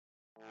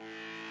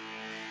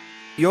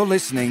You're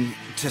listening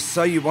to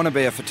So You Want to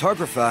Be a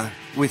Photographer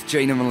with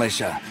Gina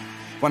Militia,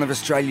 one of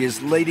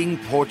Australia's leading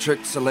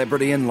portrait,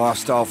 celebrity and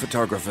lifestyle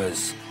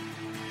photographers.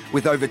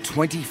 With over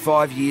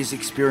 25 years'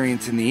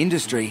 experience in the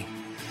industry,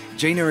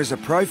 Gina is a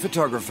pro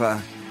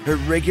photographer who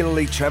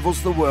regularly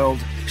travels the world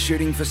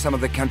shooting for some of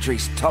the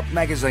country's top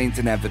magazines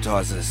and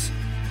advertisers.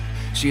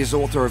 She is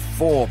author of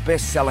 4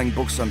 best-selling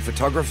books on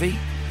photography,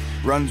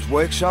 runs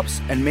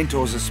workshops and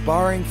mentors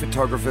aspiring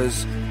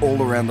photographers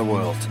all around the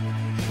world.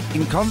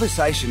 In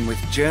conversation with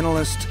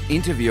journalist,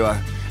 interviewer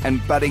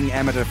and budding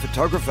amateur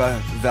photographer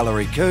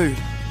Valerie Khoo,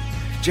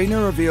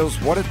 Gina reveals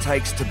what it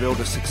takes to build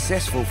a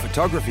successful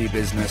photography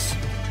business,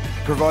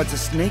 provides a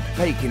sneak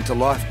peek into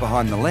life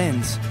behind the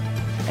lens,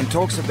 and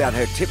talks about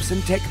her tips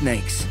and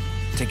techniques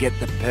to get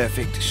the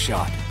perfect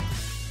shot.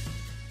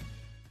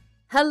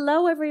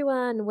 Hello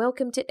everyone,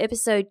 welcome to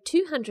episode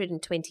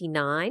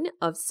 229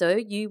 of So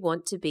You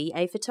Want to Be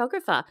a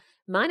Photographer.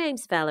 My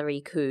name's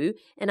Valerie Khoo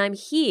and I'm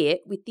here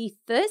with the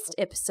first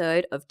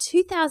episode of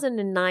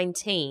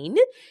 2019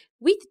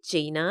 with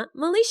Gina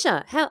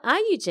Militia. How are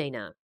you,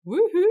 Gina?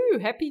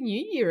 Woohoo! Happy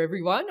New Year,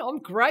 everyone. I'm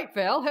great,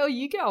 Val. How are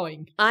you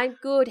going? I'm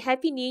good.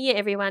 Happy New Year,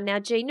 everyone. Now,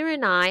 Gina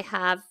and I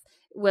have,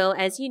 well,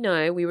 as you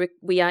know,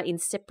 we are in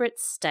separate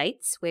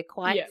states. We're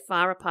quite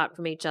far apart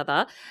from each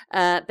other.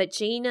 But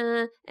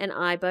Gina and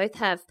I both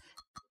have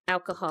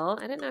alcohol.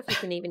 I don't know if you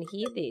can even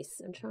hear this.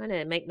 I'm trying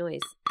to make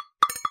noise.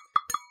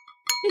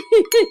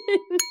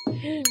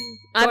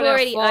 I've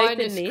already opened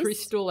this.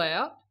 Crystal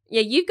out.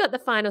 Yeah, you've got the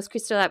finals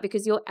crystal out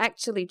because you're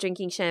actually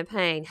drinking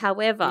champagne.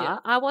 However,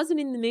 I wasn't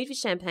in the mood for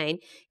champagne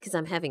because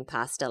I'm having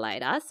pasta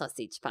later,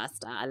 sausage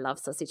pasta. I love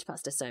sausage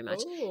pasta so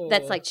much. Ooh.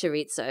 That's like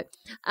chorizo.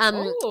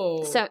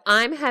 So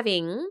I'm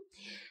having,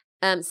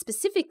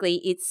 specifically,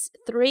 it's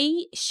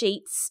 3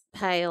 Sheets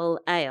Pale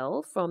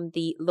Ale from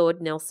the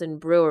Lord Nelson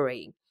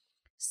Brewery.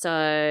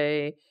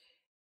 So,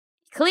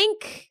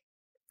 clink.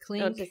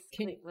 Clink.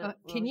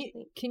 Can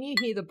you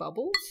hear the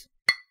bubbles?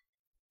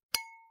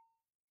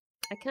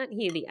 I can't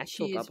hear the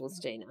actual bubbles,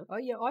 Gina. Oh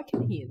yeah, I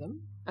can hear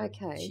them.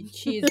 Okay.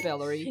 Cheers,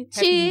 Valerie. Cheers.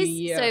 Happy New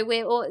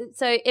Year.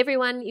 So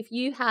everyone, if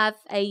you have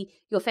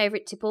your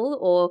favorite tipple,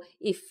 or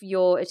if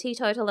you're a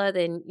teetotaler,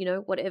 then you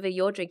know whatever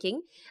you're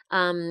drinking.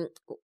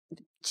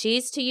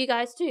 Cheers to you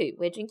guys too.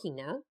 We're drinking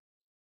now.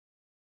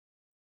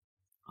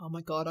 Oh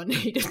my God, I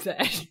needed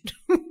that.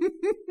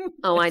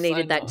 Oh, I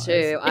needed that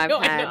too. I've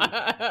had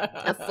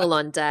a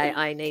full-on day.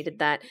 I needed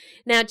that.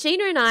 Now,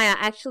 Gina and I are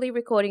actually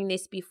recording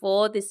this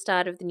before the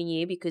start of the new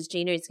year because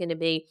Gina is going to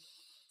be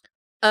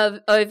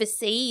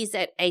overseas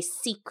at a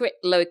secret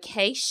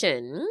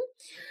location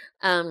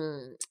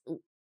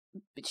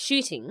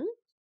shooting,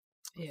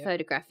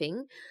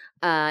 photographing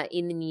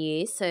in the new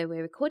year. So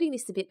we're recording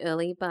this a bit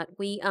early, but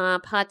we are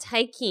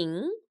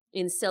partaking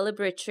in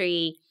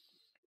celebratory,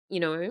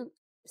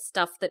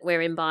 stuff that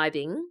we're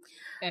imbibing.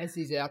 As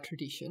is our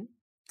tradition.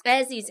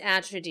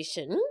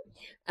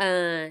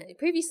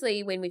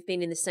 Previously, when we've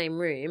been in the same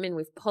room and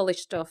we've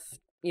polished off,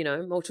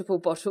 multiple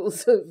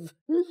bottles of,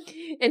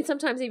 and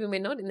sometimes even we're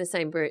not in the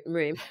same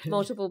room,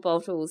 multiple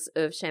bottles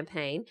of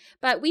champagne.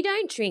 But we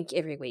don't drink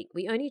every week.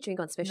 We only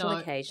drink on special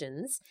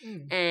occasions.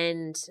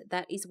 And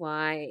that is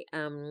why,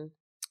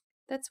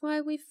 that's why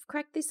we've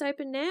cracked this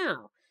open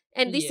now.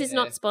 And this is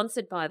not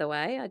sponsored, by the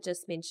way. I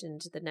just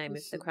mentioned the name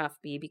of the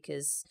craft beer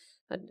because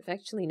I've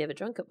actually never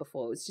drunk it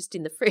before. It was just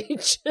in the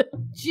fridge. Do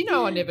you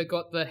know I never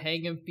got the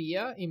hang of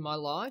beer in my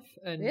life,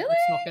 and really?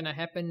 It's not going to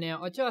happen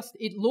now.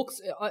 It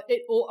looks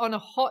on a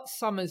hot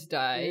summer's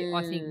day.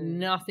 I think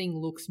nothing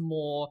looks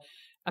more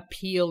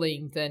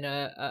appealing than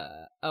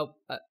a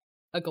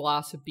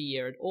glass of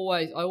beer.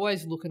 I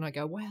always look and I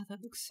go, wow,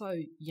 that looks so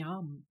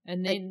yum,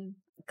 and then.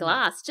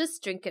 Glass,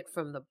 just drink it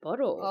from the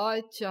bottle.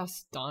 I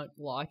just don't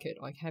like it.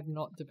 I have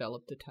not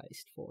developed a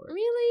taste for it.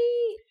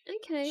 Really?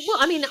 Okay. Well,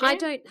 I mean, I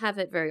don't have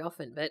it very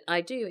often, but I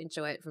do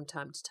enjoy it from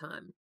time to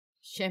time.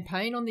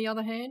 Champagne, on the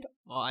other hand,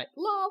 I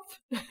love.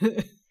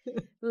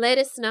 Let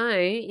us know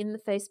in the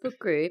Facebook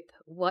group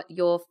what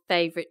your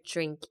favourite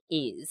drink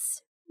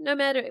is, no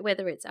matter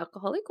whether it's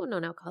alcoholic or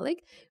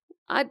non-alcoholic.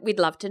 We'd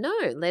love to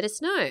know. Let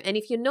us know. And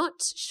if you're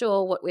not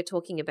sure what we're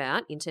talking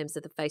about in terms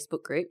of the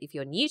Facebook group, if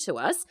you're new to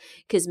us,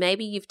 because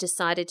maybe you've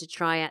decided to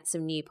try out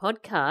some new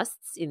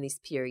podcasts in this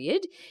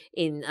period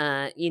in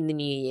the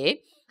new year,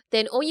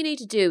 then all you need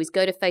to do is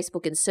go to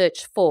Facebook and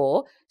search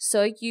for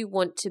So You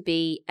Want to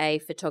Be a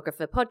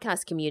Photographer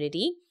podcast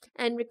community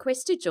and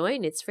request to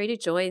join. It's free to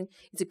join.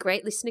 It's a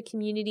great listener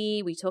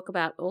community. We talk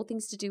about all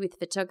things to do with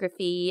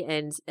photography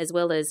and as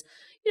well as,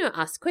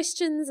 ask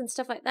questions and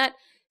stuff like that.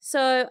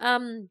 So,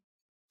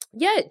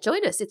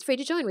 join us. It's free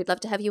to join. We'd love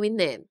to have you in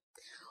there.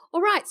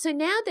 All right. So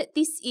now that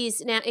this is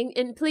now,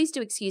 and please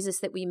do excuse us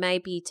that we may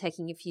be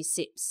taking a few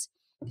sips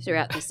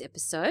throughout this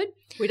episode.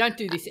 We don't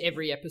do this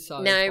every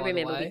episode. No,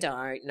 remember, we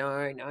don't.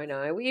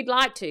 No. We'd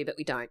like to, but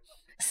we don't.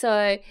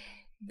 So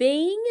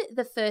being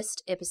the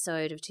first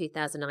episode of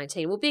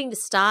 2019, well, being the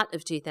start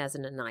of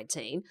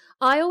 2019,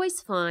 I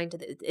always find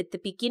that at the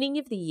beginning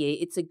of the year,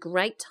 it's a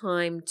great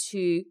time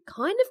to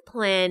kind of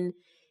plan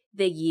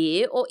the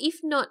year, or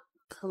if not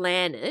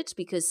plan it,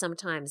 because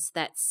sometimes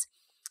that's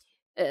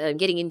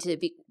getting into a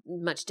bit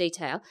much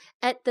detail,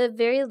 at the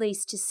very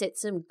least to set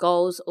some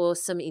goals or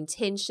some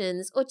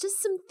intentions or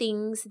just some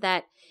things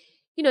that,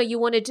 you know, you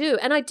want to do.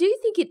 And I do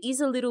think it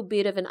is a little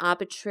bit of an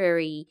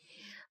arbitrary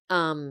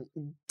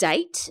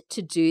date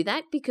to do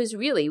that, because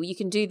really you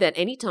can do that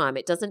anytime.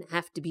 It doesn't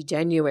have to be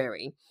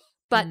January.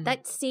 But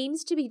that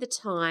seems to be the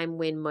time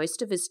when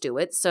most of us do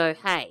it. So,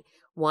 hey,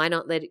 why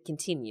not let it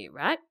continue,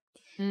 right?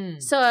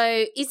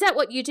 So is that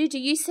what you do? Do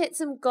you set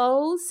some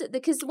goals?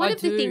 Because one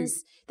of the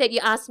things that you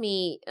asked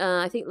me,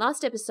 I think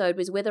last episode,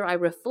 was whether I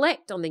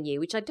reflect on the year,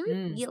 which I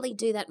don't really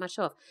do that much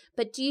of.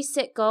 But do you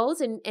set goals,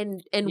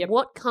 and Yep.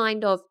 what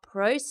kind of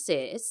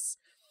process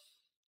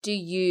do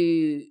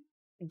you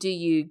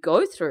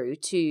go through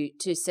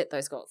to set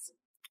those goals?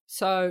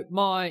 So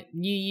my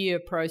New Year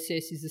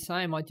process is the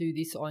same. I do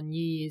this on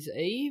New Year's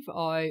Eve.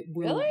 I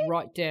will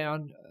write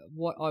down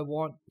what I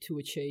want to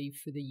achieve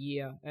for the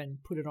year and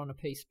put it on a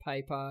piece of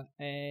paper,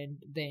 and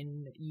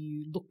then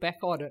you look back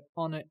on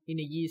it in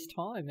a year's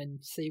time and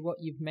see what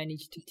you've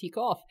managed to tick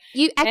off.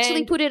 You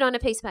actually put it on a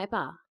piece of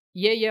paper?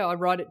 Yeah, I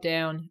write it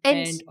down,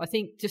 and I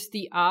think just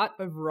the art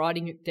of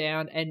writing it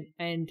down,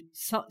 and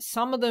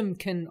some of them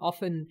can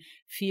often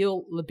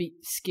feel a bit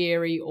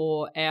scary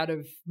or out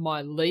of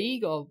my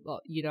league, or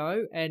you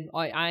know, and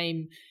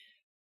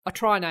I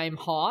try and aim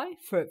high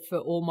for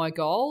all my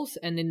goals,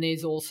 and then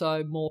there's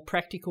also more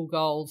practical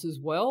goals as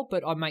well,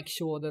 but I make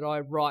sure that I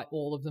write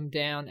all of them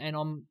down, and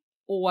I'm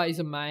always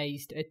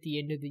amazed at the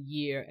end of the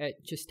year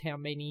at just how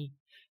many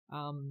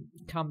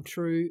come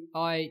true.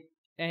 I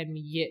am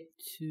yet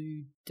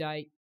to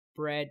date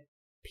Brad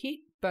Pitt,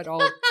 but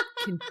I'll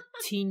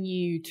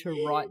continue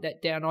to write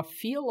that down. I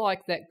feel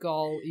like that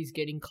goal is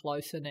getting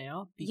closer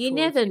now. Because, you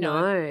never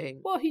know.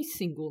 Well, he's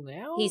single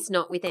now. He's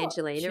not with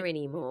Angelina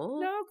anymore.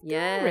 No,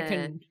 yeah. I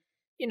reckon,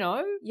 you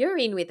know. You're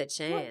in with a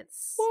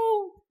chance.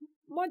 Well,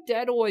 my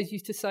dad always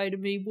used to say to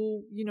me,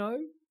 well, you know,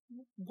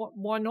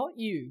 why not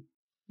you?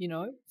 You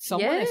know,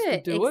 someone has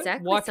to do it.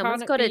 Why Someone's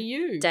can't it got be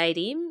you? Date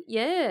him.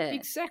 Yeah.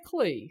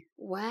 Exactly.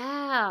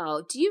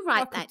 Wow. Do you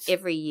write that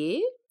every year?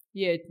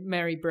 Yeah,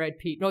 marry Brad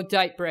Pitt. No,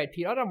 date Brad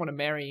Pitt. I don't want to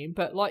marry him,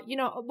 but like, you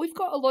know, we've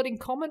got a lot in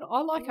common.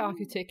 I like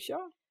architecture.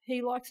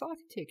 He likes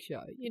architecture.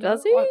 You know,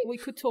 does he? We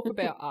could talk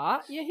about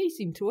art. Yeah, he's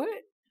into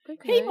it.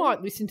 Okay. He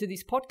might listen to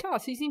this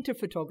podcast. He's into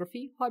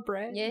photography. Hi,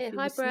 Brad. Yeah,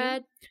 hi, listening.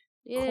 Brad.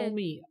 Yeah. Call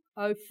me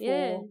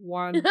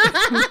 041.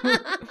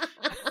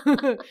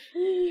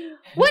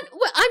 What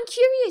I'm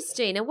curious,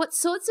 Gina, what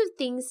sorts of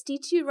things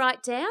did you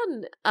write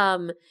down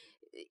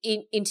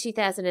in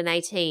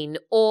 2018?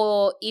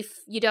 Or if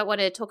you don't want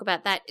to talk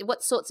about that,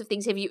 what sorts of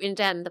things have you written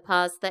down in the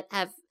past that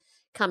have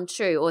come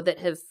true or that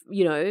have,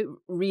 you know,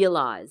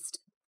 realised?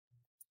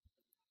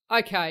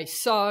 Okay,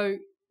 so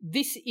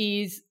this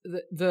is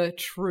the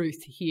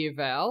truth here,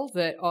 Val,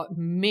 that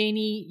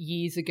many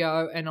years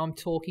ago, and I'm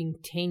talking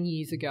 10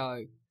 years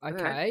ago,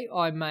 okay,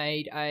 I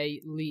made a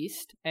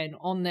list, and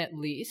on that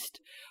list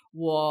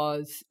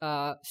was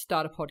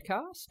start a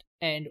podcast,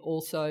 and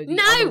also the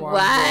other one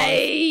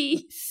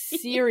was,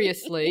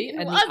 seriously,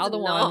 and the other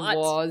one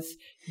was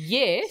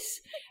yes,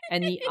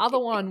 and the other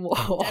one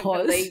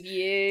was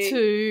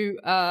to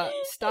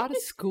start a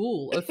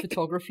school of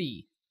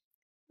photography.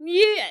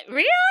 Yeah,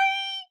 really?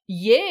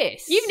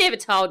 Yes. You've never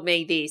told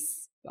me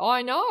this.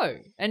 I know,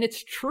 and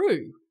it's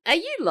true. Are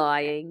you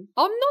lying?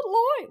 I'm not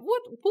lying. Why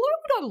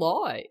would I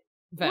lie,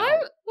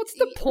 Val? What's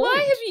the point? Why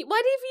have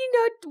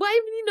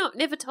you not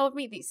never told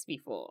me this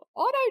before?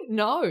 I don't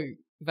know,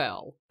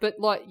 Val. But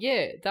like,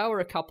 yeah, there were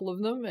a couple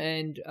of them,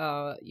 and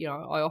you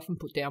know, I often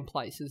put down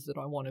places that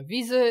I want to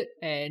visit,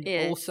 and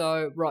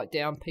also write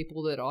down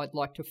people that I'd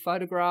like to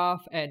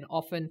photograph, and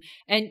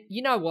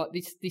you know what?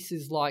 This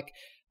is like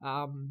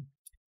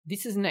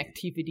this is an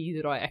activity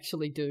that I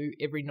actually do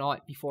every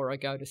night before I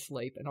go to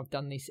sleep, and I've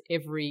done this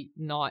every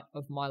night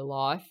of my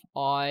life.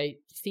 I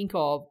think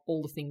of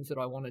all the things that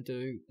I want to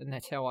do, and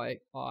that's how I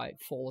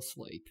fall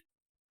asleep.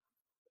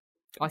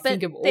 I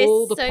think of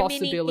all the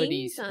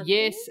possibilities.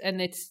 Yes,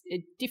 and it's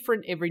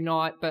different every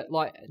night, but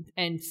like,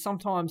 and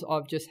sometimes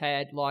I've just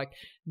had like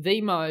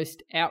the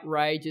most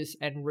outrageous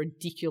and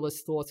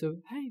ridiculous thoughts of,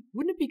 hey,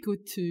 wouldn't it be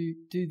good to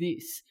do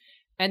this?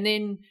 And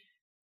then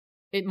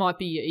it might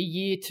be a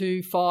year,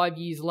 2, 5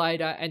 years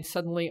later, and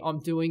suddenly I'm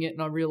doing it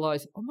and I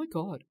realise, oh my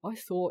God, I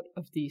thought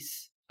of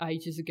this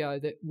ages ago,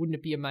 that wouldn't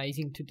it be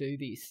amazing to do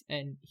this?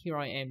 And here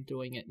I am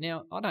doing it.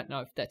 Now, I don't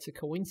know if that's a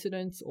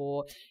coincidence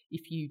or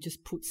if you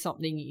just put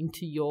something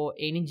into your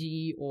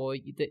energy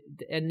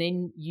and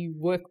then you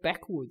work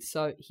backwards.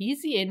 So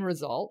here's the end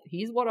result.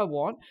 Here's what I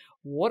want.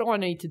 What do I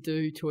need to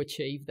do to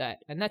achieve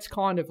that? And that's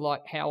kind of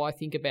like how I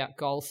think about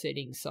goal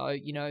setting. So,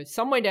 you know,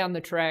 somewhere down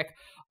the track,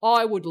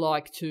 I would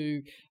like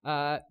to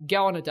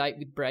go on a date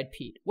with Brad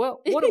Pitt. Well,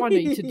 what do I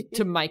need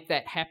to make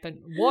that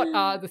happen? What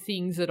are the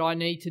things that I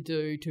need to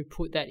do to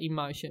put that in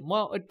motion?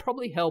 Well, it'd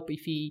probably help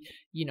if he,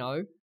 you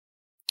know,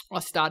 I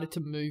started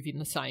to move in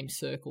the same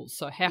circles.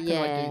 So how can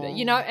I do that?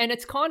 You know, and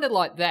it's kind of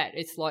like that.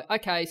 It's like,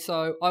 okay,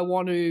 so I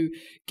want to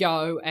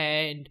go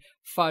and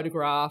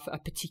photograph a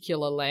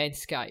particular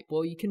landscape.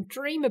 Well, you can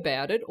dream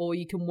about it, or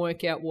you can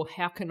work out, well,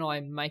 how can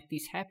I make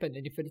this happen?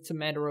 And if it's a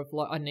matter of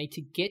like, I need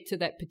to get to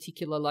that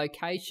particular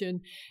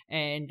location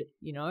and,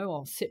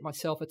 I'll set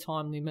myself a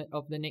time limit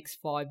of the next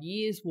 5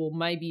 years. Well,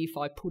 maybe if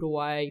I put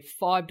away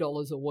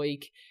 $5 a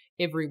week,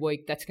 every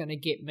week, that's going to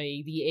get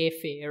me the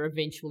airfare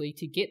eventually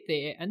to get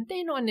there. And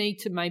then I need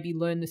to maybe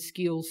learn the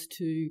skills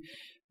to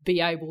be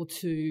able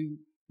to,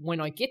 when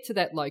I get to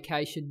that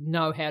location,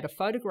 know how to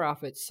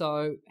photograph it.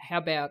 So how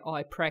about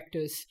I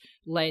practice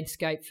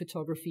landscape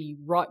photography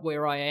right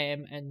where I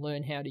am and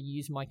learn how to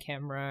use my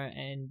camera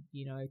and,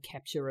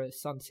 capture a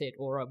sunset,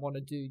 or I want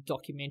to do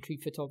documentary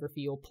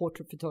photography or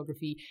portrait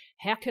photography.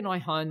 How can I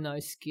hone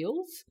those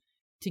skills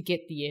to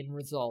get the end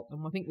result?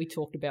 And I think we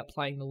talked about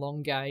playing the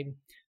long game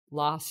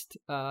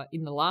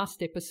in the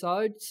last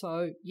episode.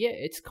 So yeah,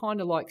 it's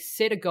kind of like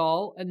set a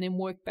goal and then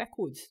work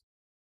backwards.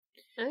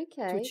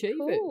 Okay, to achieve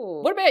cool.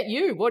 it. What about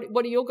you?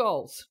 What are your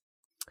goals?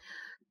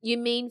 You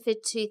mean for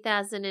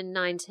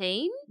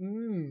 2019?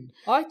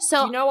 I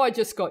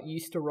just got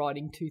used to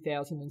writing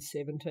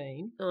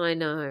 2017. I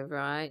know,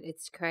 right?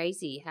 It's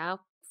crazy how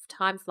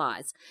time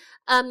flies.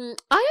 I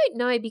don't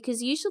know,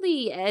 because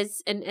usually,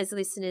 as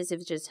listeners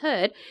have just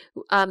heard,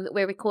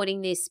 we're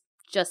recording this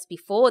just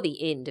before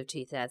the end of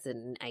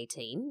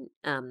 2018.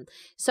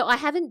 So I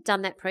haven't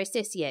done that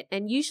process yet.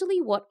 And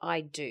usually what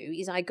I do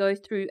is I go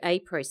through a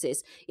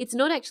process. It's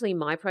not actually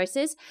my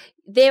process.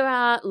 There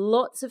are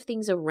lots of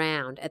things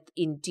around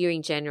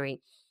during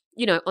January,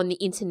 on the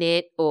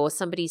internet, or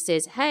somebody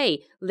says,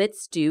 hey,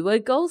 let's do a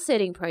goal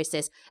setting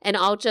process. And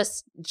I'll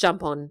just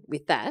jump on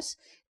with that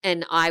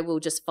and I will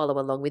just follow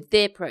along with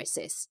their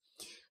process.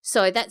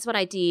 So that's what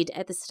I did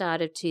at the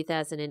start of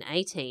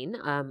 2018.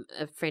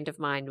 A friend of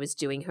mine was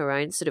doing her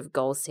own sort of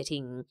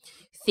goal-setting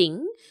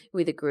thing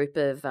with a group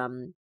of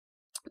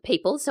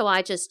people. So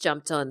I just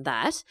jumped on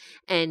that,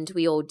 and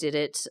we all did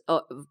it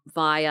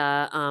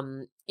via,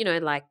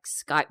 like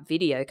Skype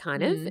video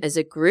kind of as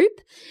a group.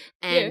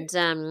 And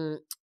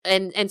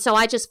and so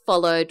I just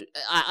followed.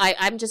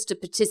 I'm just a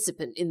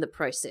participant in the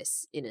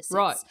process, in a sense.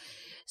 Right.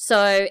 So,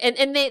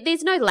 and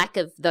there's no lack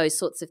of those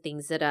sorts of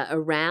things that are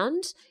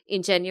around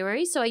in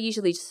January. So I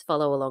usually just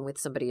follow along with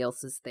somebody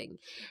else's thing.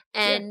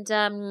 And,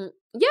 and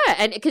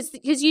because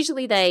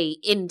usually they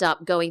end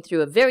up going through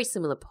a very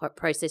similar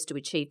process to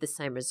achieve the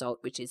same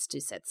result, which is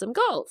to set some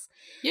goals.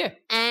 Yeah.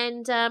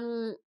 And,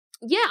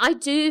 I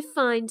do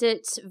find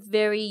it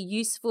very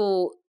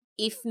useful,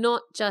 if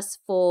not just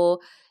for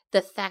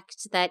the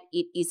fact that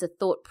it is a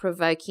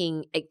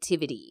thought-provoking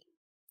activity.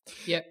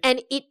 Yeah.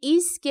 And it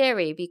is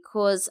scary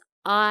because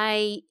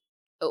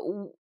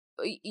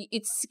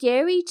it's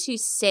scary to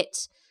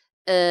set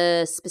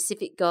a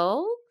specific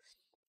goal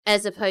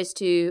as opposed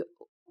to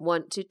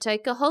want to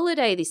take a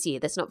holiday this year.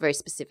 That's not very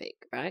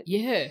specific, right?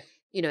 Yeah.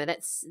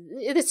 That's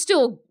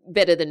still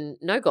better than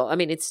no goal. I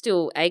mean, it's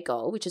still a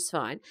goal, which is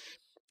fine.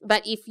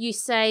 But if you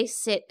say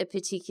set a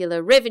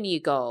particular revenue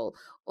goal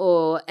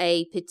or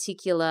a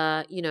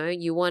particular,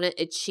 you want to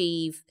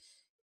achieve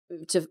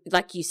to,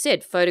 like you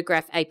said,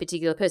 photograph a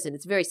particular person,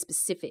 it's very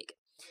specific.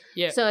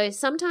 Yeah. So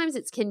sometimes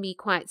it can be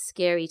quite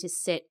scary to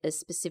set a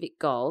specific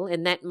goal,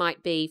 and that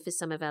might be, for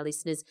some of our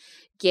listeners,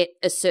 get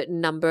a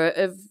certain number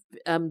of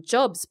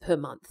jobs per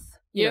month.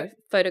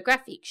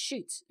 Photographic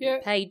shoots,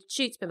 paid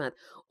shoots per month,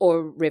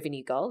 or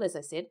revenue goal, as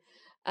I said,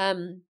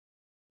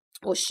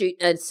 or shoot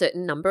a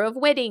certain number of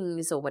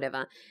weddings or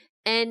whatever.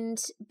 And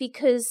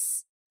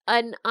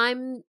I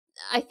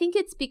think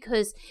it's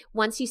because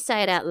once you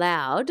say it out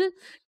loud,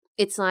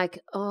 it's like,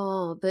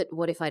 oh, but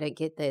what if I don't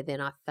get there?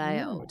 Then I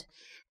failed.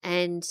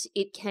 And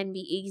it can be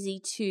easy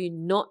to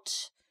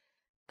not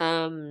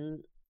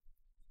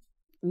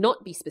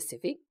be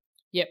specific.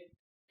 Yep.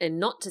 And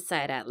not to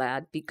say it out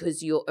loud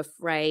because you're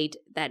afraid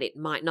that it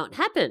might not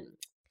happen.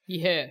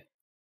 Yeah.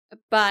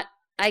 But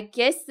I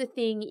guess the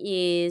thing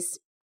is,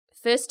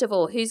 first of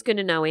all, who's going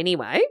to know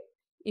anyway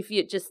if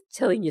you're just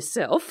telling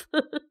yourself?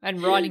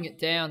 And writing it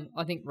down.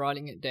 I think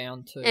writing it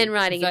down too. And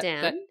writing it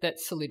down. That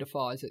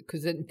solidifies it,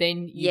 because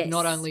then you've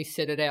not only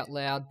said it out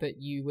loud, but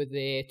you were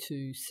there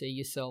to see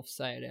yourself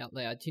say it out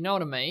loud. Do you know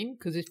what I mean?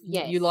 Because if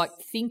you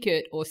think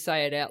it or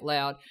say it out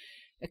loud,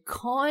 it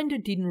kind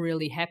of didn't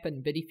really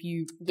happen. But if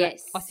you,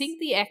 I think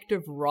the act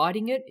of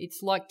writing it,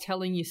 it's like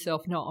telling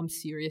yourself, no, I'm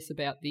serious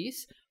about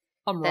this.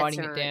 I'm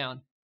writing it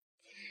down.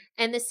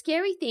 And the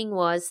scary thing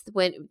was,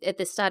 when at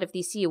the start of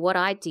this year, what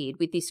I did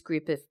with this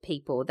group of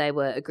people, they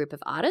were a group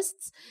of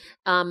artists,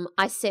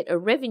 I set a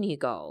revenue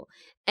goal.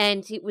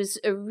 And it was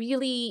a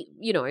really,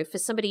 for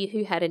somebody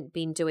who hadn't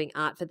been doing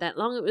art for that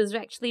long, it was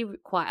actually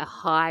quite a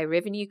high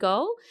revenue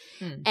goal.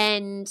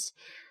 And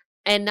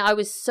I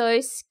was so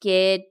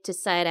scared to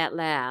say it out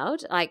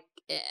loud, like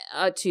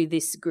to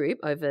this group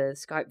over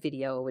Skype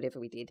video or whatever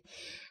we did.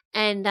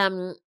 And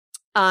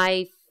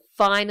I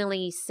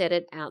finally said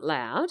it out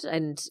loud,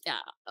 and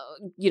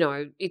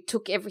it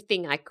took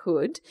everything I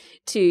could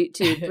to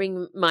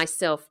bring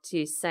myself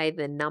to say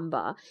the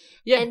number.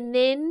 And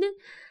then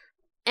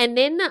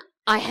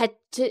I had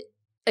to.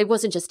 It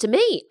wasn't just to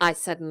me. I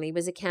suddenly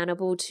was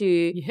accountable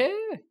to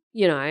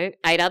 8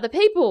 other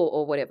people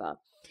or whatever.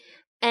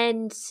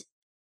 And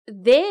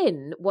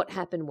then what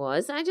happened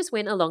was I just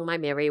went along my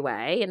merry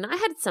way, and I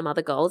had some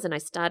other goals, and I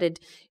started,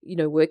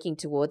 working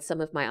towards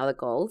some of my other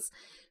goals.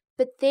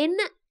 But then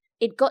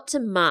it got to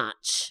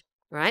March,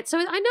 right? So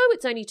I know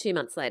it's only 2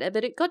 months later,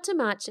 but it got to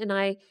March, and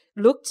I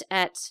looked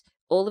at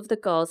all of the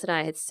goals that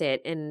I had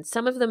set, and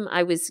some of them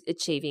I was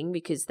achieving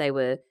because they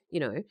were,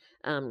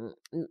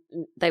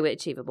 they were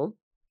achievable.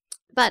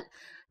 But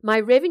my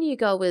revenue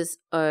goal was,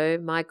 oh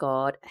my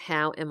God,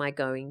 how am I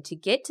going to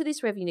get to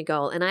this revenue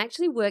goal? And I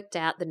actually worked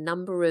out the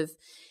number of,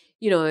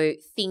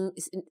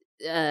 things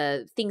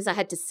I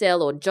had to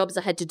sell or jobs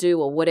I had to do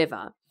or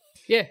whatever.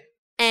 Yeah.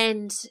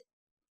 And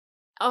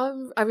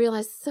I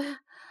realized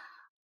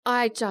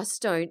I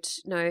just don't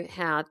know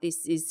how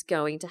this is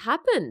going to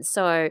happen.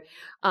 So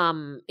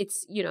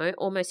it's,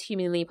 almost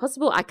humanly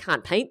impossible. I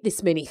can't paint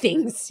this many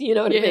things, you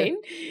know what I mean?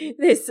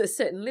 There's a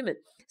certain limit.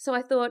 So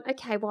I thought,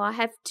 okay, well, I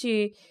have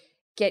to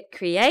get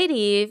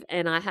creative,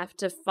 and I have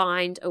to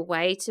find a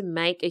way to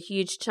make a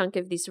huge chunk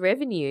of this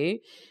revenue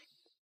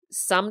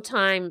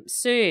sometime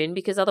soon,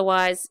 because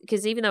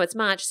even though it's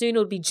March, soon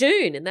it'll be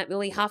June, and that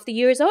really half the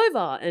year is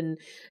over.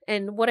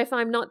 And what if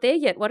I'm not there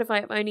yet? What if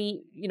I've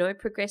only,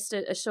 progressed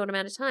a short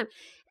amount of time?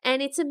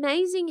 And it's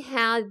amazing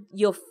how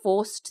you're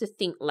forced to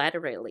think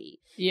laterally.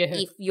 Yeah.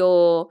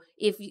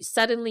 If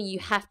suddenly you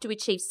have to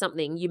achieve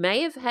something, you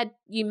may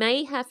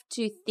have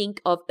to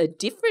think of a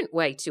different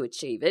way to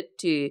achieve it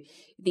to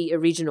the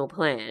original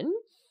plan.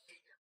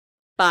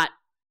 But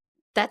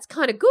that's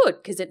kind of good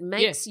because it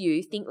makes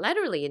you think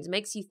laterally, and it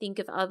makes you think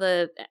of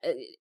other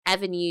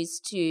avenues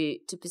to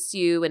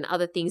pursue and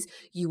other things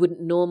you wouldn't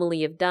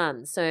normally have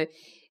done. So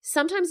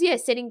sometimes,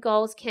 setting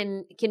goals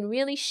can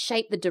really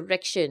shape the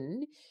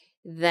direction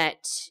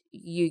that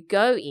you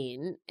go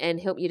in and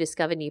help you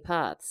discover new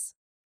paths.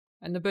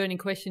 And the burning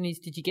question is,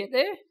 did you get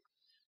there?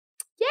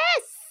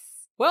 Yes.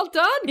 Well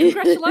done.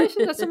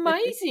 Congratulations. That's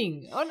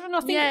amazing. And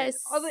I think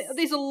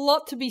there's a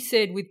lot to be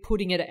said with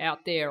putting it out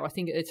there. I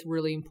think it's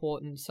really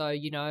important. So,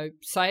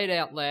 say it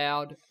out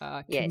loud,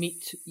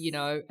 commit,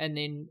 and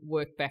then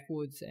work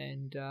backwards.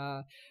 And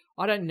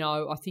I don't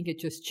know. I think it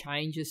just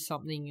changes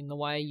something in the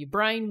way your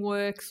brain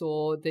works,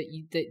 or that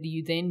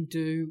you then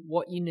do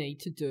what you need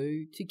to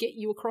do to get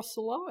you across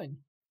the line.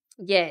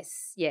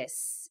 Yes.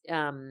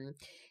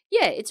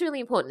 It's really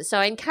important. So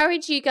I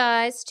encourage you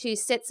guys to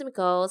set some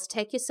goals,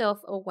 take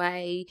yourself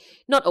away,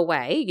 not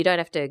away, you don't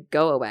have to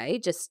go away,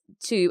 just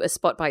to a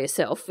spot by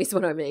yourself is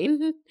what I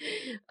mean,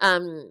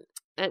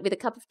 with a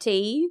cup of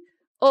tea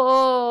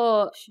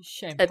or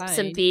champagne.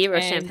 Some beer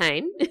or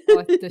champagne.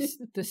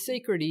 The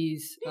secret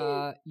is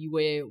you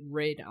wear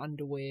red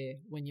underwear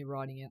when you're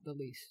writing out the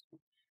list.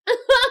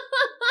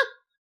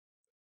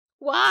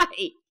 Why?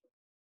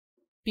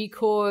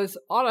 Because,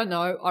 I don't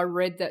know, I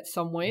read that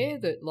somewhere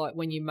that, like,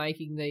 when you're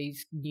making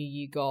these New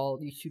Year goals,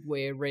 you should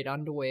wear red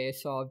underwear.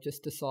 So I've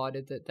just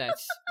decided that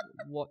that's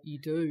what you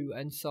do.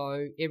 And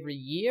so every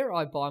year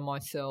I buy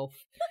myself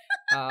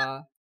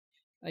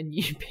a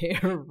new pair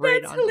of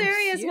red underwear.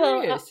 That's hilarious.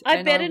 Well,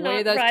 I better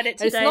not write it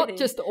today. It's not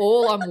just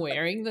all I'm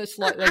wearing. It's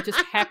like they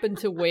just happen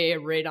to wear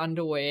red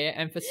underwear,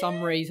 and for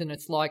some reason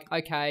it's like,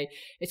 okay,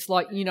 it's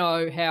like,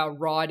 how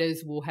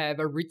writers will have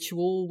a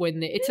ritual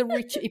when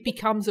it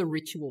becomes a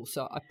ritual.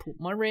 So I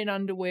put my red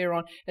underwear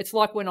on. It's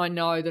like when I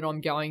know that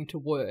I'm going to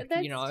work.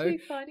 That's too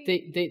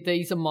funny.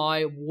 These are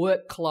my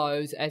work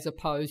clothes, as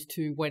opposed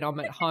to when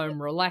I'm at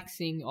home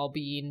relaxing, I'll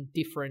be in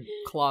different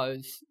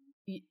clothes.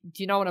 Do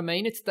you know what I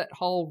mean? It's that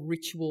whole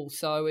ritual.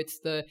 So it's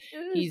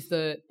here's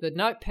the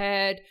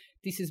notepad,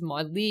 this is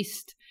my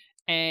list,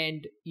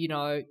 and you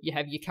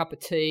have your cup of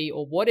tea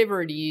or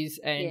whatever it is,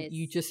 and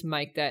you just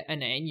make that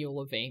an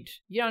annual event.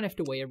 You don't have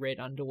to wear red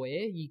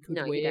underwear. You could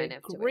wear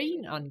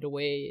green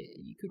underwear.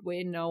 You could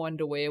wear no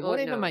underwear,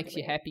 whatever makes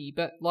you happy.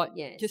 But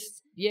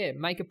just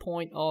make a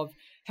point of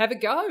have a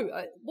go.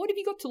 What have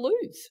you got to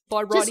lose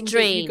by writing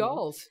these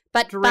goals?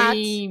 But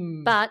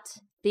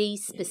be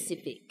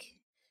specific.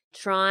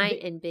 Try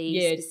and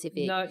be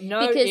specific.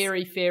 No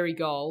airy fairy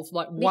goals.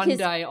 Like one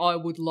day I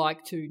would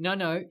like to.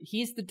 No.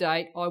 Here's the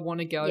date. I want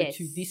to go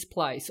to this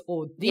place,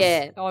 or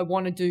this. I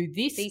want to do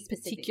this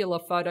particular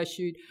photo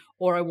shoot,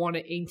 or I want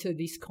to enter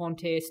this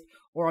contest,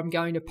 or I'm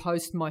going to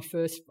post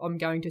I'm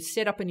going to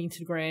set up an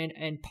Instagram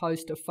and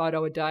post a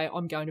photo a day.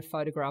 I'm going to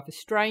photograph a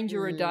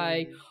stranger a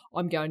day.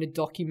 I'm going to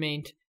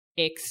document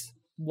X,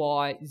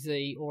 Y,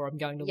 Z, or I'm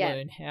going to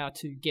learn how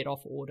to get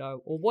off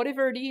auto, or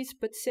whatever it is.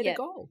 But set a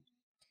goal.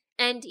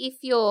 And if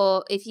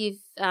you're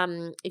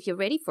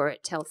ready for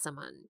it, tell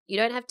someone. You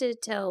don't have to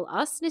tell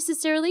us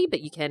necessarily,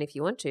 but you can if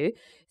you want to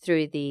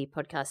through the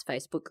podcast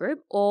Facebook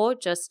group, or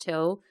just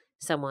tell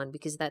someone,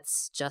 because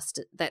that's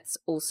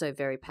also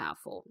very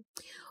powerful.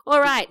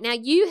 All right. Now,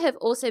 you have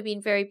also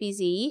been very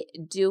busy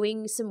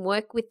doing some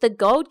work with the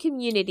Gold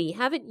community,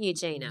 haven't you,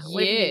 Gina?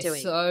 What have you been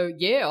doing? So,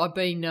 I've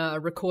been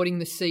recording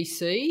the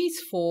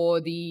CCs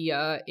for the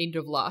end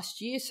of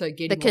last year. So,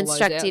 getting the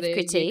constructive all those out there.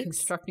 critiques.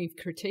 Constructive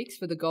critiques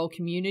for the Gold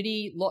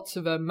community. Lots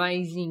of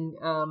amazing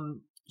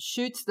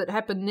shoots that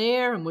happen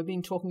there, and we've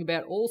been talking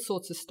about all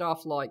sorts of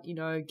stuff like,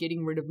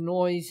 getting rid of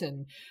noise,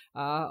 and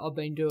I've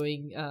been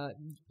doing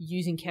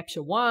using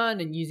Capture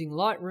One and using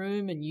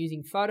Lightroom and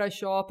using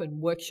Photoshop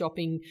and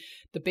workshopping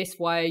the best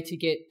way to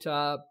get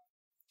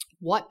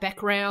white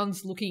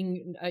backgrounds,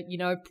 looking at,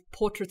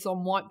 portraits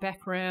on white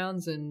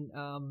backgrounds, and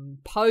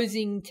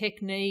posing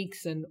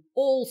techniques and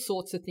all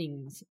sorts of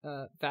things,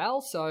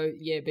 Val. So,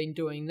 been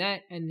doing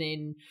that. And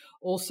then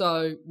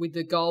also with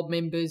the Gold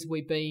members,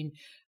 we've been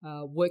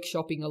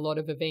workshopping a lot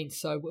of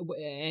events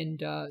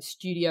and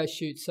studio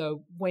shoots.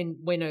 So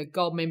when a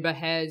Gold member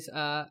has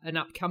an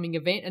upcoming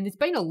event, and there's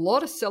been a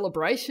lot of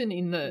celebration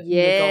in the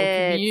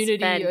Gold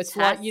community. It's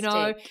like,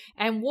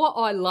 and what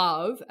I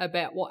love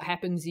about what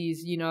happens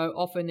is,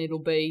 often it'll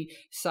be,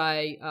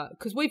 say,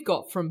 because we've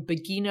got from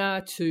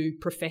beginner to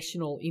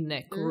professional in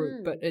that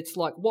group, but it's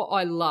like what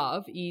I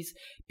love is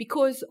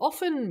because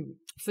often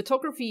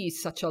photography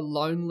is such a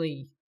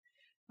lonely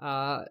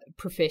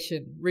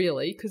profession,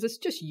 really, because it's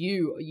just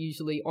you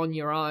usually on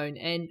your own,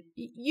 and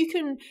you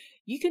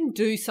can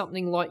do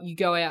something like you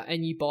go out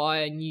and you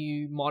buy a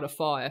new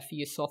modifier for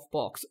your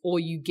softbox, or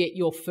you get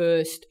your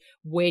first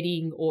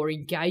wedding or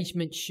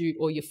engagement shoot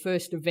or your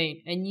first event,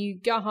 and you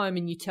go home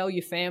and you tell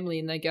your family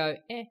and they go,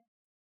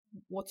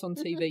 what's on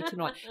TV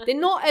tonight? They're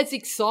not as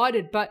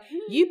excited, but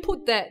you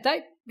put that,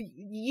 that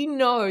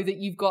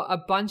you've got a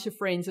bunch of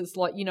friends. It's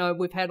like,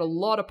 we've had a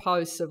lot of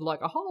posts of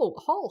like a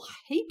whole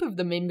heap of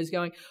the members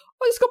going,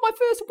 I just got my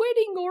first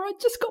wedding, or I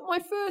just got my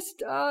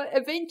first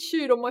event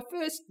shoot, or my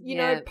first,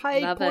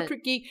 paid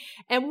portrait gig.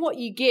 And what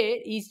you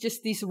get is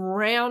just this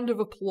round of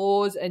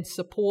applause and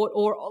support,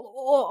 or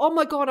oh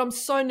my God, I'm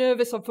so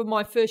nervous for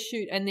my first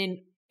shoot. And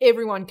then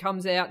everyone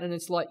comes out and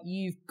it's like,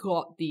 you've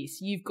got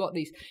this.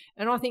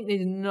 And I think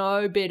there's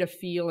no better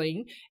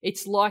feeling.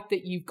 It's like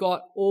that you've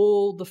got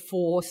all the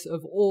force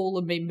of all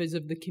the members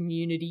of the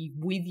community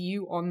with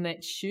you on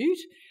that shoot.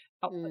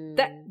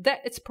 That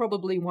it's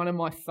probably one of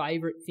my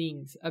favourite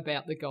things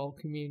about the Gold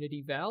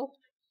community, Val.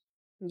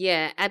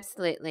 Yeah,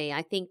 absolutely.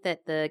 I think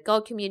that the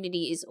Gold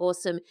community is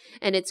awesome,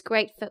 and it's a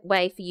great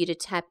way for you to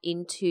tap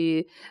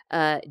into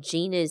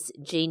Gina's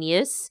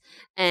genius,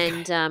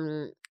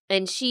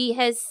 and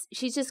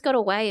she's just got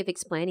a way of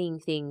explaining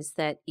things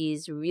that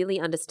is really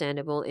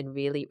understandable and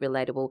really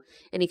relatable.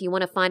 And if you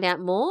want to find out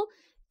more,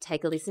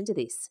 take a listen to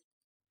this.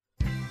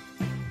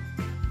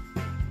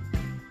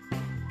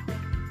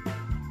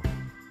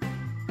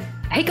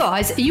 Hey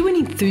guys, are you an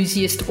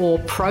enthusiast or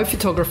pro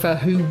photographer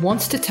who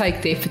wants to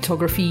take their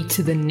photography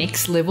to the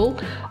next level?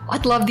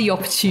 I'd love the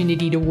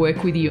opportunity to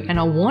work with you, and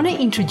I want to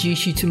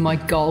introduce you to my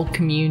Gold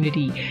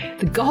community.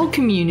 The Gold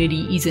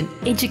community is an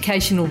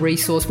educational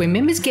resource where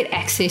members get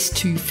access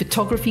to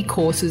photography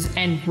courses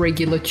and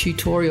regular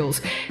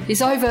tutorials.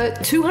 There's over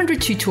 200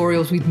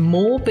 tutorials, with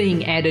more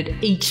being added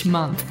each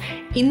month.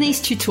 In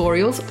these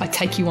tutorials, I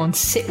take you on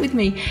set with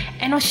me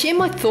and I share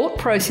my thought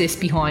process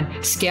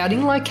behind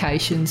scouting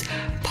locations,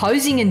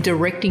 posing and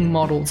directing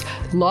models,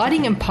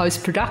 lighting and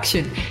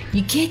post-production.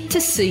 You get to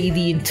see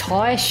the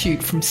entire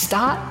shoot from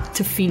start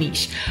to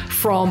finish,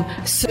 from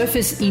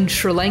surface in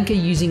Sri Lanka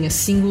using a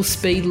single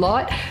speed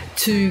light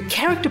to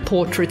character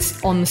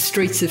portraits on the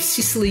streets of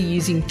Sicily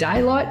using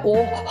daylight,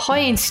 or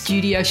high-end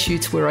studio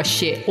shoots where I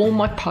share all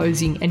my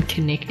posing and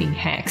connecting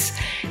hacks.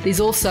 There's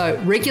also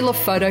regular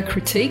photo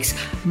critiques,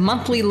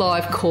 monthly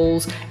live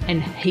calls,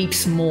 and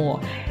heaps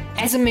more.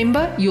 As a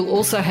member, you'll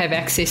also have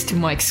access to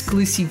my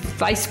exclusive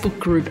Facebook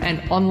group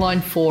and online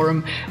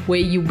forum where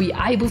you'll be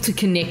able to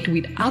connect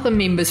with other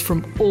members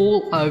from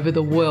all over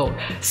the world.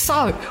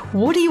 So,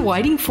 what are you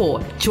waiting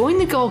for? Join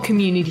the Gold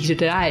community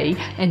today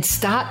and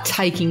start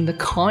taking the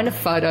kind of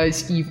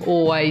photos you've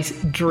always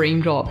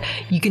dreamed of.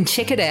 You can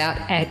check it out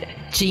at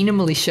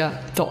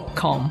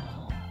ginamilicia.com.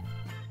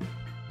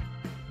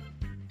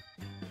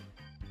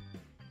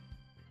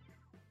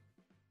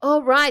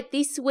 All right,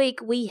 this week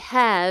we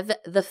have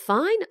the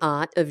fine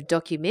art of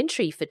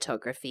documentary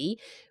photography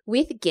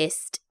with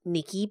guest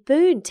Nikki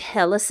Boone.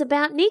 Tell us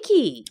about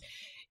Nikki.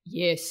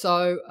 Yeah,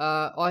 so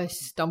I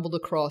stumbled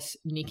across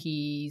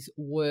Nikki's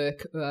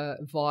work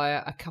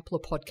via a couple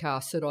of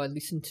podcasts that I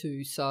listened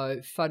to. So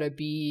Photo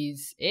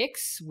Biz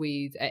X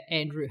with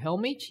Andrew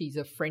Helmich, he's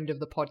a friend of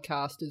the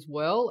podcast as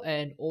well,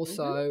 and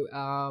also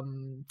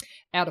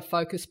Out of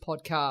Focus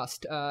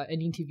podcast,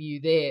 an interview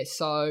there.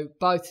 So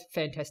both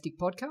fantastic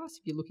podcasts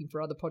if you're looking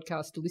for other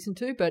podcasts to listen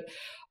to. But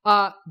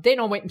then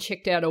I went and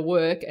checked out her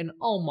work, and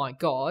oh my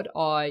God,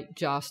 I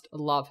just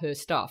love her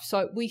stuff.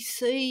 So we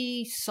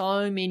see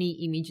so many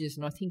images,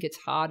 and I think it's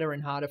harder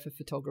and harder for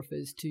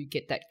photographers to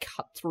get that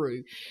cut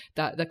through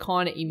the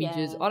kind of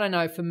images. Yeah. I don't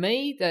know, for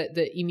me,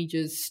 the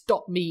images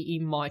stop me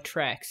in my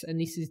tracks, and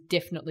this is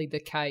definitely the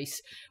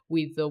case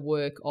with the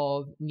work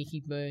of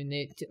Nikki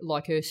Boone.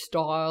 Like, her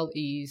style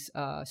is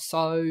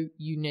so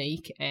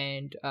unique,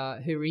 and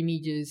her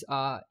images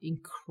are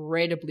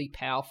incredibly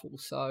powerful.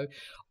 So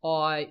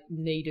I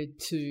needed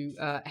to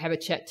have a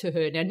chat to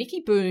her. Now,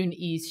 Nikki Boone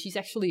she's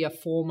actually a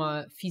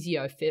former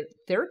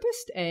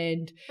physiotherapist,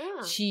 and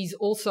she's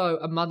also also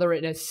a mother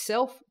and a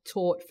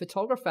self-taught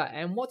photographer.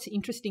 And what's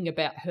interesting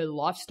about her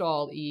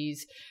lifestyle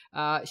is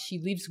she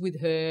lives with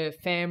her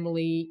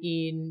family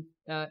in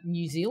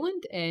New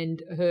Zealand,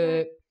 and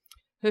her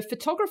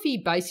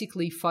photography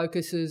basically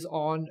focuses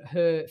on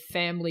her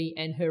family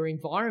and her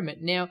environment.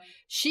 Now,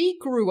 she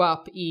grew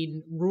up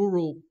in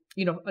rural,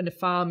 on a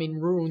farm in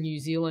rural New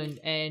Zealand,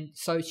 and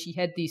so she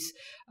had this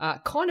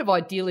kind of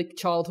idyllic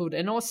childhood.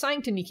 And I was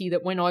saying to Nikki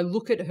that when I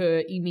look at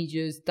her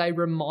images, they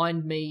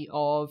remind me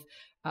of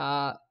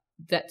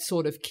that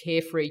sort of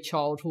carefree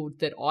childhood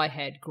that I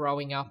had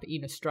growing up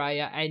in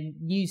Australia and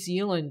New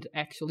Zealand,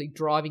 actually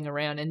driving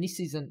around. And this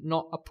isn't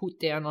not a put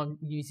down on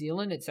New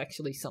Zealand. It's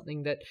actually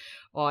something that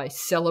I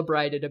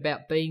celebrated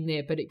about being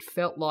there, but it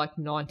felt like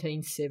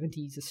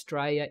 1970s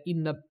Australia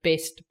in the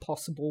best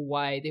possible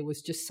way. There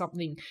was just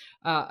something,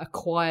 a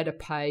quieter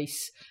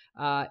pace.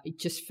 It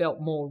just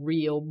felt more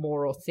real,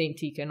 more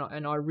authentic, and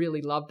I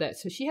really loved that.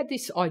 So she had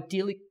this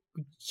idyllic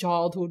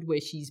childhood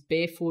where she's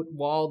barefoot,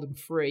 wild and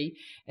free,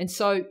 and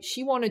so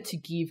she wanted to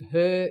give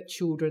her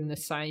children the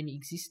same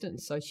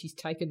existence. So she's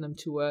taken them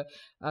to a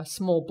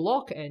small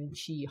block and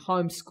she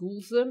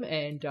homeschools them,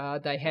 and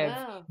they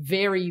have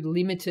very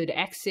limited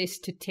access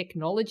to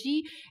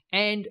technology,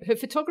 and her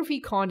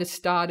photography kind of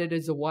started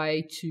as a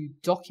way to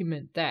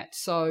document that,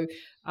 so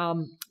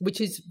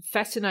which is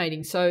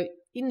fascinating. So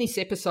in this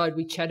episode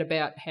we chat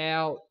about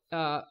how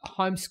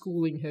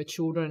homeschooling her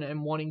children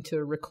and wanting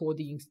to record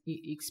the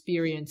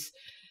experience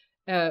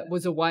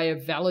was a way of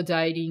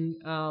validating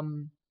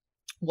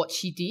what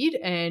she did,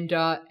 and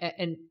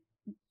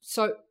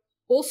so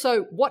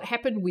also what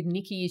happened with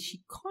Nikki is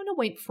she kind of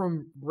went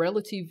from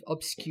relative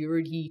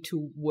obscurity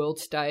to world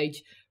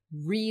stage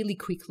really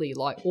quickly,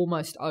 like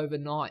almost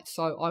overnight.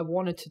 So I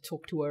wanted to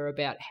talk to her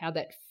about how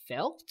that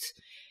felt.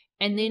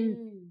 And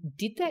then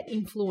did that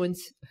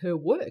influence her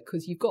work?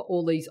 Because you've got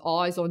all these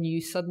eyes on you.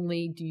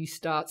 Suddenly, do you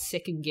start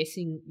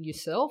second-guessing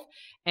yourself?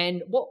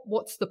 And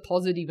what's the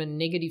positive and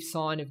negative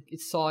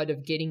side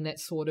of getting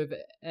that sort of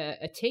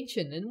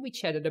attention? And we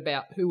chatted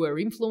about who her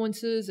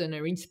influences and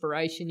her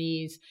inspiration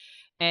is,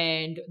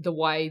 and the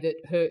way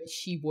that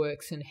she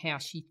works and how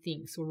she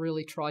thinks. We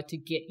really tried to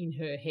get in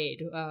her head,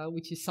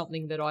 which is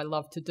something that I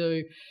love to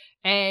do.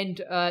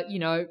 And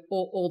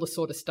all the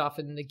sort of stuff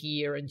and the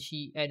gear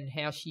and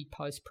how she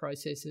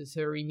post-processes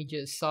her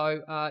images.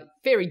 So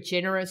very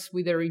generous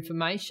with her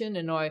information,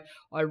 and I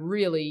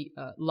really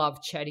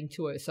love chatting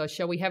to her. So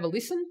shall we have a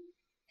listen?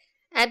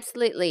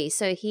 Absolutely.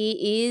 So here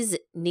is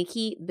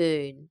Nikki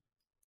Boone.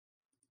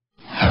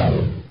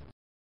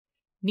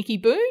 Nikki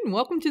Boone,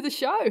 welcome to the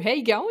show. How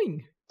you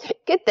going?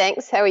 Good,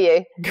 thanks. How are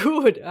you?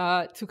 Good.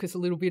 It took us a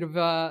little bit of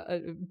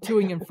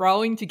toing and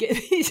froing to get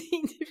this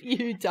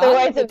interview done.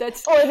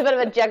 It's always a bit of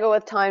a juggle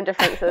with time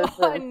differences.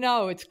 I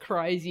know, it's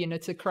crazy, and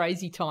it's a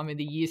crazy time of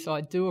the year, so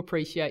I do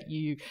appreciate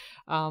you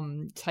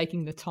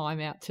taking the time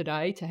out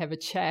today to have a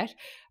chat.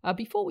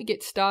 Before we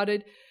get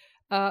started,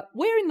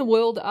 where in the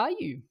world are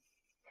you?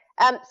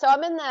 So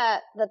I'm in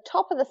the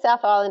top of the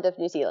South Island of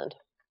New Zealand.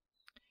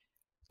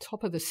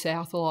 Top of the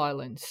South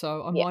Island.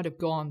 So I might have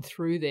gone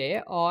through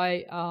there.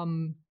 I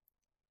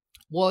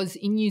was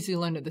in New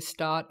Zealand at the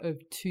start of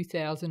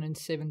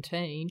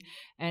 2017,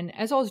 and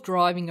as I was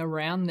driving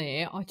around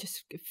there, I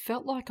just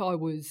felt like I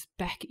was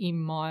back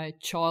in my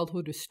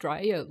childhood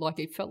Australia. Like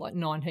it felt like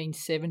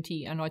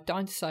 1970, and I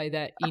don't say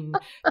that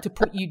to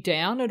put you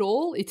down at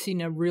all. It's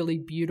in a really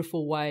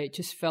beautiful way. It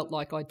just felt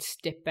like I'd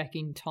stepped back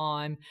in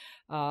time,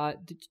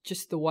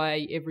 just the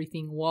way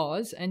everything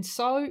was. And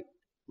so,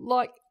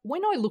 like,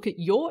 when I look at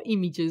your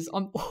images,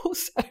 I'm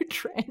also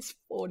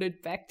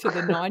transported back to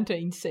the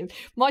 1970s,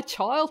 my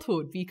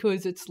childhood,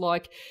 because it's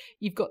like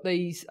you've got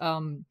these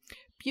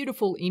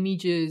beautiful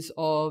images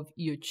of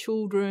your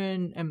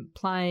children and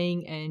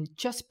playing and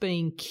just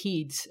being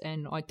kids,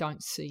 and I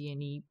don't see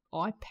any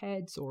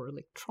iPads or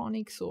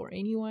electronics or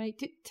anyway.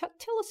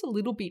 Tell us a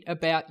little bit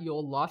about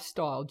your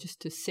lifestyle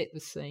just to set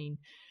the scene.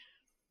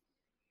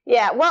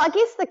 Yeah, well, I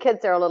guess the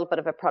kids are a little bit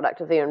of a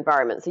product of their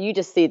environment. So you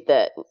just said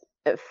that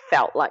it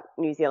felt like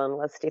New Zealand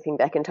was stepping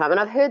back in time. And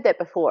I've heard that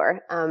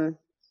before.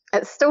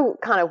 It's still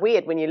kind of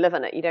weird when you live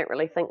in it. You don't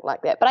really think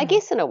like that. But I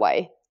guess in a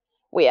way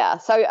we are.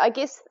 So I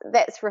guess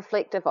that's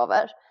reflective of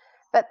it.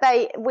 But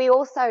we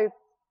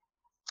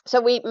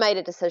made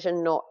a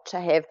decision not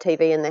to have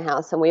TV in the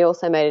house. And we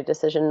also made a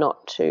decision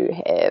not to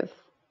have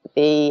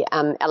the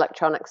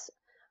electronics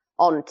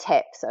on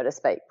tap, so to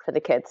speak, for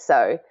the kids.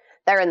 So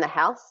they're in the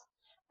house.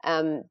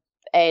 And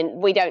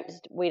we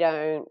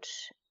don't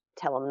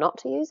tell them not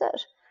to use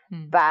it.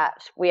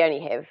 But we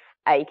only have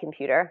a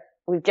computer.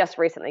 We've just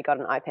recently got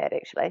an iPad,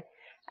 actually.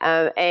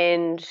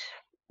 And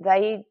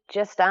they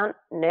just aren't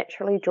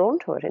naturally drawn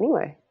to it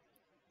anyway.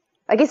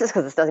 I guess it's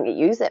because it doesn't get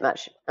used that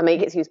much. I mean,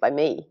 it gets used by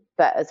me.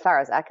 But as far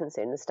as I'm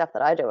concerned, the stuff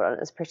that I do on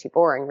it is pretty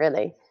boring,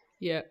 really.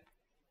 Yeah.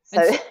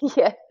 So,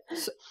 yeah.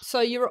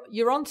 So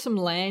you're on some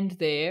land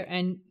there,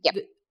 and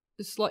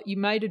it's like you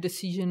made a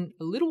decision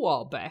a little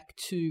while back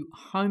to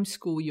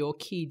homeschool your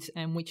kids,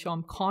 and which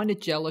I'm kind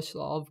of jealous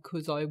of,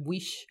 because I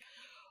wish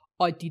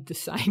I did the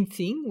same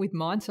thing with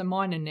mine. So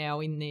mine are now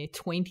in their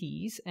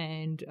 20s,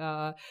 and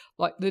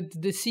like the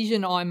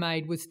decision I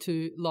made was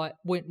to, like,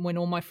 when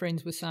all my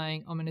friends were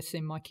saying I'm going to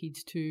send my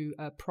kids to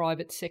a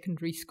private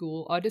secondary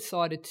school, I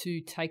decided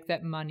to take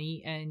that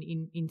money and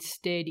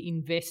instead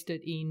invest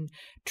it in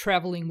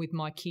traveling with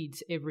my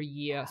kids every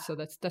year. So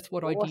that's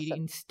what I did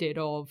instead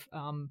of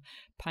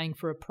paying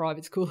for a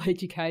private school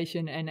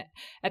education. And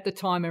at the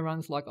time,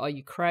 everyone's like, "Are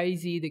you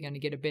crazy? They're going to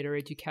get a better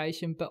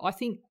education." But I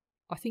think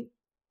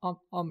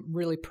I'm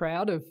really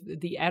proud of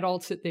the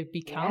adults that they've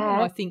become. Yeah.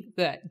 And I think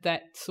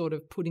that sort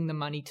of putting the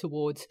money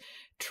towards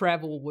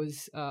travel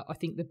was, I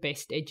think, the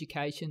best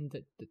education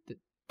that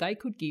they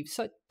could give.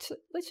 So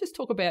let's just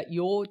talk about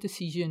your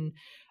decision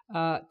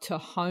to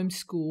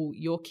homeschool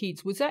your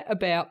kids. Was that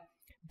about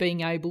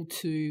being able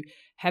to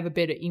have a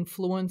better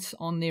influence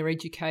on their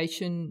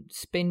education,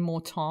 spend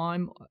more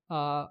time,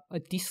 a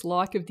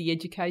dislike of the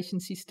education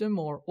system,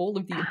 or all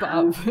of the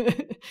above?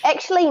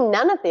 Actually,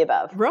 none of the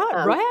above.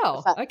 Right,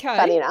 wow. Okay.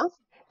 Funny enough.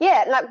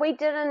 Yeah, like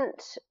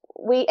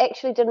we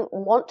actually didn't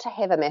want to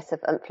have a massive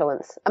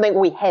influence. I mean,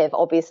 we have,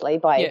 obviously,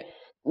 by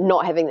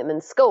not having them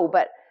in school,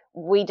 but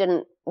we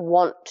didn't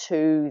want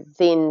to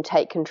then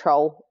take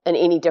control in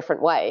any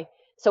different way.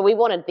 So we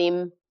wanted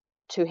them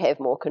to have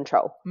more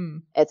control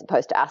as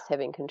opposed to us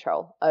having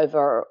control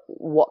over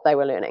what they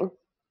were learning.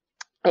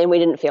 And we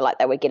didn't feel like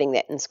they were getting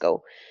that in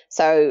school.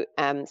 So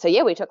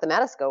yeah, we took them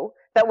out of school,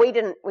 but we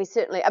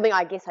certainly, I mean,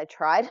 I guess I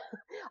tried.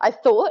 I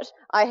thought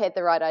I had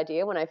the right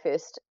idea when I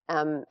first,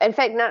 in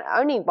fact,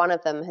 only one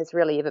of them has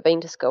really ever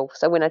been to school.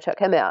 So when I took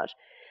him out,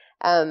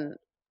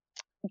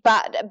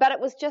 but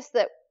it was just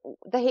that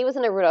he was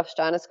in a Rudolf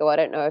Steiner school. I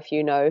don't know if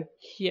you know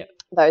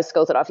those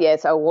schools that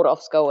so a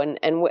Waldorf school, and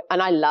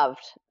I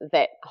loved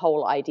that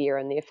whole idea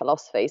and their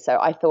philosophy. So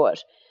I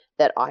thought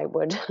that I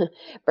would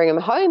bring him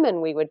home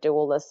and we would do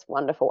all this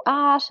wonderful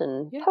art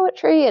and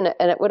poetry, and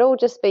it would all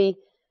just be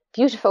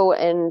beautiful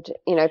and,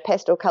 you know,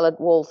 pastel coloured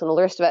walls and all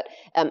the rest of it.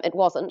 It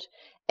wasn't,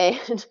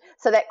 and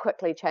so that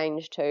quickly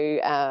changed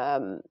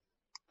to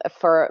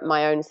for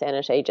my own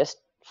sanity, just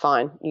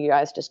fine, you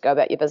guys just go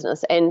about your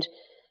business. And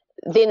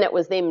then it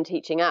was them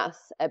teaching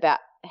us about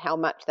how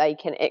much they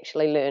can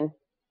actually learn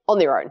on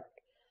their own.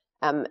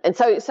 And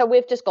so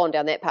we've just gone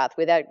down that path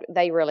where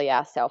they really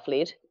are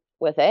self-led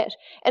with that.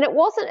 And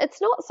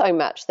it's not so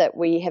much that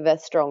we have a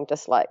strong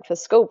dislike for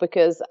school,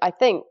 because I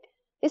think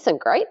there's some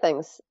great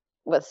things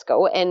with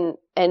school,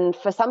 and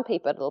for some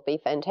people it'll be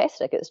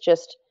fantastic. It's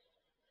just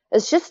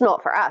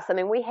not for us. I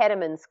mean, we had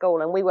him in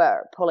school and we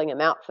were pulling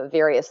him out for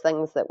various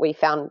things that we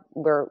found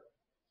were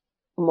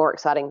more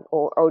exciting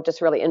or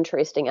just really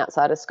interesting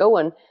outside of school.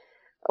 And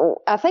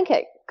I think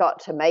it got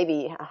to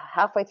maybe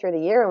halfway through the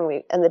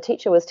year and the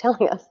teacher was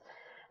telling us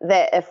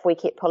that if we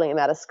kept pulling him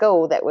out of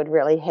school, that would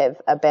really have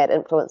a bad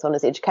influence on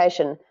his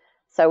education.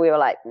 So we were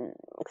like,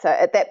 so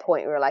at that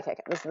point we were like,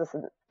 okay, this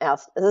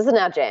isn't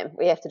our jam.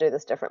 We have to do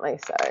this differently.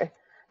 So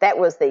that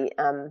was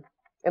the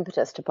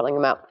impetus to pulling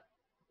him out.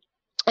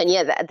 And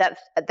yeah,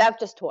 they've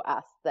just taught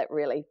us that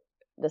really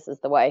this is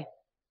the way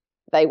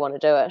they want to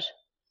do it.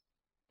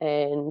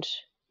 And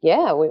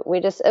yeah,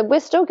 we're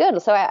still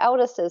good. So our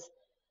eldest is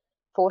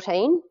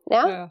 14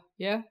 now.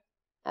 Yeah.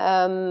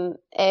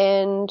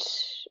 And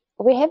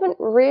we haven't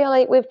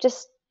really,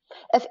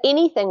 if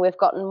anything, we've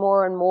gotten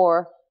more and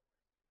more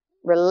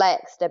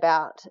relaxed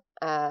about,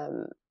 I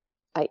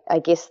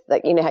guess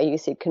that, you know, how you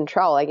said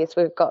control, I guess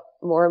we've got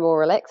more and more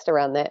relaxed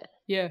around that.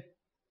 Yeah.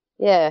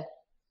 Yeah.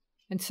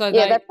 And so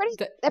they're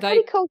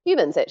pretty cool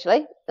humans,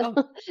 actually.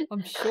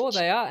 I'm sure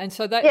they are. And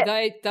so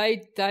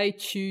they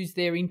choose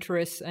their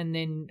interests and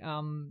then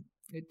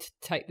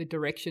take the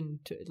direction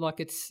to, like,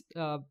 it's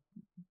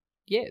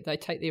they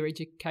take their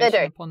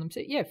education upon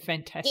themselves. Yeah,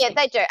 fantastic. Yeah,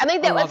 they do. I mean,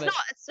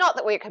 it's not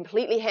that we're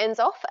completely hands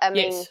off. I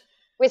mean,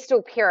 we're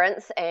still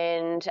parents,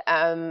 and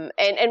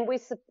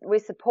we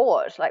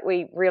support, like,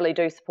 we really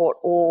do support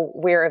all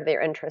wherever their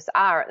interests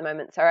are at the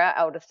moment. So our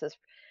eldest is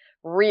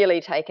really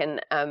taken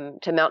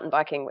to mountain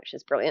biking, which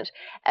is brilliant.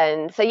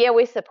 And so, yeah,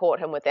 we support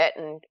him with that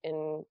and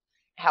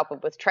help him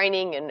with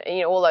training and,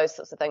 you know, all those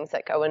sorts of things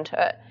that go into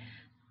it.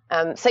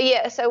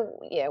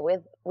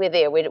 We're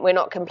there. We're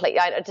not completely,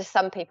 just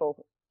some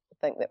people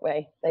think that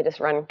they just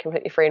run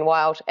completely free and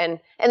wild, and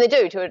they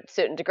do to a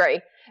certain degree,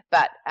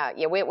 but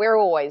we're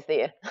always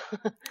there.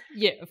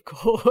 Yeah, of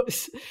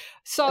course.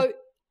 So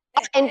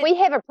and we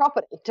have a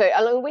property too.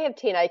 I mean, we have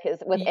 10 acres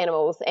with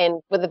animals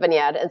and with a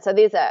vineyard, and so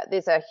there's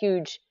a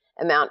huge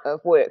amount of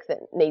work that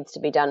needs to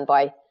be done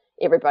by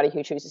everybody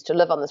who chooses to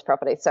live on this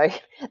property. So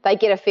they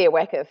get a fair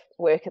whack of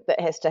work that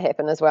has to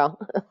happen as well.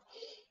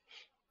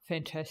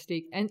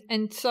 Fantastic.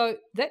 And so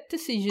that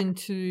decision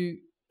to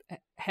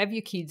have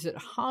your kids at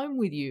home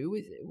with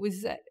you,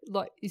 was that,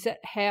 like, is that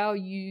how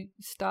you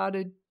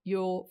started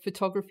your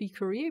photography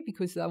career,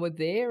 because they were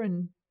there?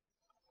 And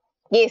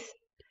yes,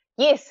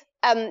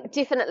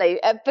 definitely,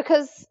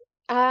 because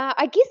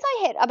I guess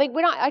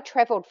when I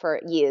traveled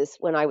for years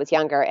when I was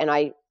younger, and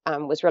I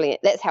was really,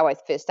 that's how I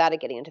first started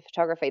getting into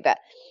photography, but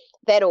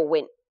that all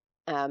went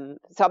so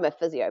I'm a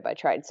physio by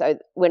trade. So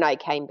when I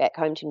came back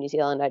home to New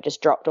Zealand, I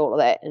just dropped all of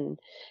that and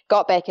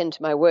got back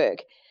into my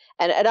work.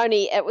 And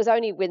it was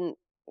only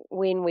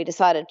when we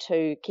decided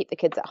to keep the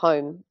kids at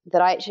home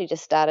that I actually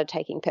just started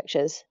taking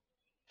pictures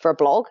for a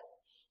blog.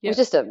 It was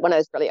just one of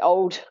those really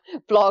old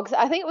blogs.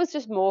 I think it was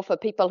just more for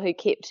people who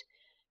kept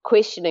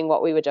questioning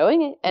what we were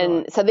doing.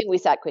 And so then we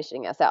started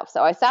questioning ourselves.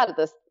 So I started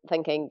this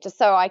thinking just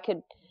so I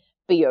could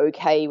be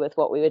okay with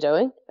what we were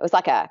doing. It was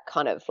like a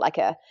kind of like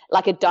a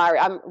diary.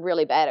 I'm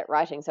really bad at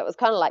writing, so it was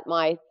kind of like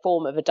my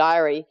form of a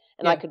diary,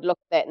 and I could look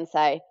at that and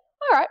say,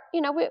 all right,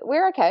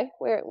 we're okay.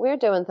 We're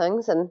doing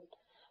things and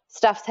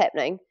stuff's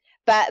happening.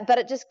 But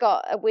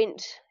it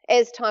went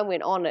as time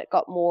went on, it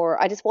got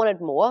more. I just wanted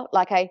more.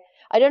 Like I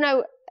don't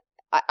know.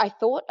 I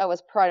thought I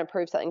was trying to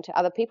prove something to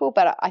other people,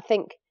 but I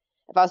think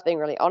if I was being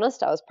really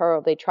honest, I was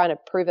probably trying to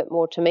prove it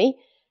more to me.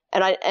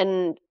 And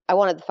I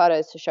wanted the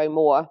photos to show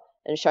more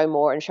and show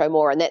more and show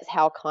more. And that's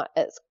how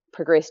it's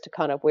progressed to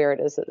kind of where it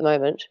is at the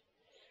moment.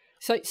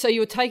 So you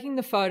were taking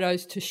the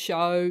photos to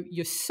show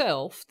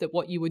yourself that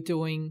what you were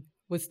doing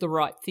was the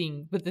right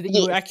thing, but that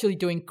you were actually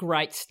doing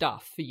great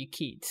stuff for your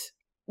kids.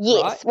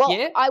 Yes. Right? Well,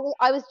 yeah? I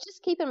was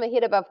just keeping my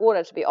head above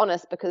water, to be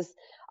honest, because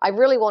I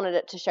really wanted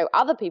it to show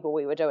other people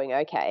we were doing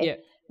okay. Yeah.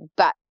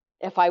 But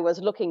if I was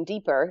looking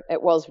deeper,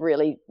 it was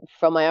really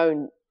for my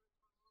own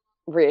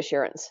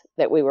reassurance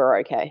that we were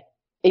okay,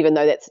 even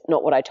though that's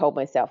not what I told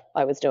myself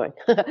I was doing,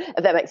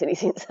 if that makes any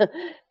sense.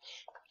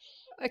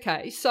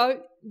 Okay, so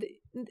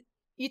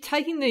you're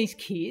taking these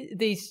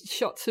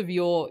shots of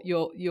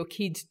your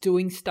kids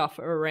doing stuff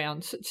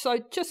around. So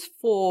just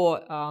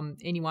for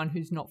anyone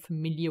who's not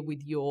familiar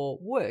with your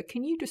work,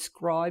 can you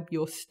describe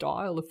your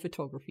style of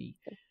photography?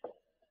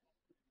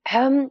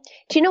 Do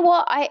you know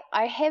what?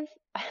 I have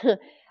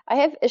I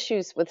have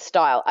issues with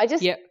style. I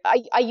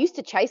used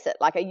to chase it.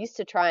 Like I used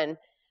to try and,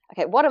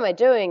 okay, what am I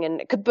doing?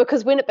 And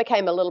because when it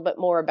became a little bit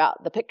more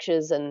about the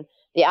pictures and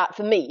the art,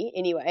 for me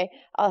anyway,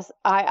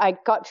 I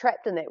got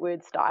trapped in that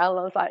word style.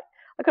 I was like,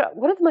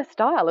 what is my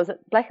style? Is it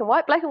black and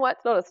white? Black and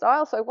white's not a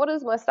style. So what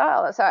is my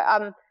style? So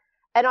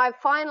and I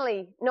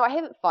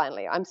haven't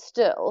finally. I'm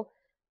still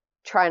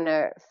trying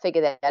to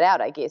figure that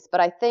out, I guess.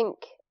 But I think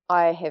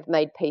I have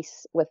made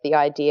peace with the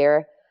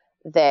idea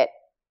that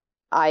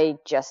I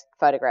just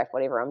photograph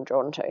whatever I'm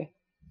drawn to,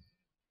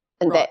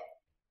 and that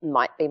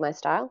might be my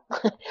style.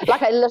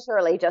 Like I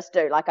literally just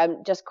do. Like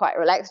I'm just quite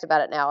relaxed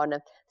about it now. And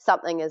if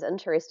something is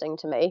interesting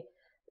to me,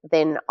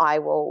 then I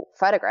will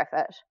photograph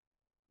it.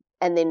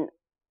 And then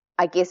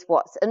I guess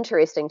what's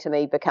interesting to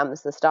me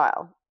becomes the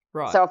style.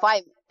 Right. So if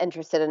I'm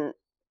interested in,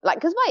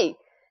 like, because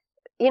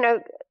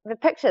the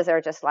pictures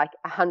are just like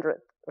 100th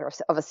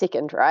of a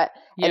second, right?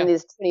 Yeah. And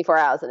there's 24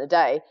 hours in a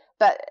day.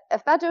 But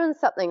if they're doing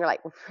something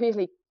like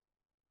really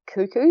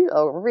cuckoo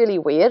or really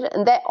weird,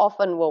 and that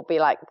often will be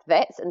like,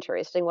 that's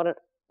interesting.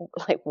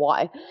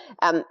 Why?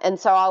 And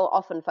so I'll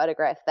often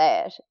photograph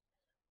that.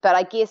 But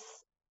I guess,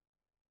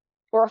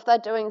 or if they're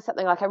doing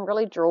something like, I'm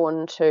really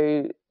drawn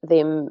to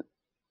them,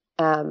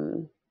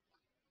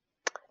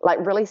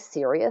 like really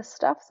serious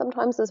stuff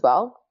sometimes as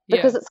well,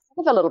 because it's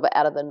kind of a little bit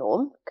out of the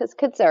norm, because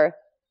kids are,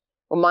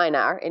 well, mine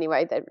are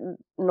anyway, they're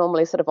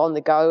normally sort of on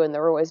the go and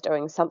they're always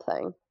doing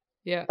something.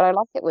 Yeah. But I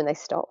like it when they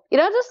stop.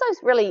 Just those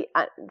really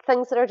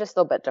things that are just a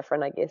little bit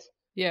different, I guess.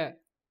 Yeah.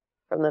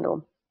 From the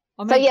norm.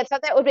 So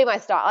that would be my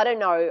style. I don't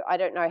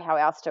know how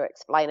else to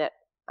explain it.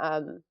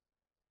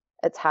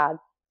 It's hard.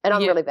 And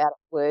I'm really bad at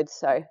words,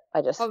 so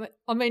I just...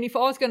 I mean, if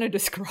I was going to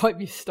describe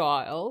your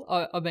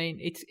style, I mean,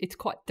 it's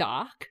quite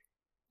dark.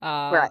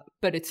 Right.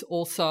 But it's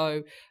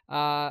also,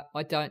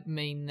 I don't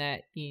mean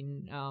that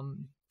in,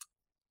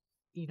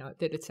 that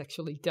it's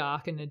actually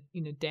dark in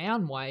a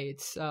down way.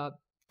 It's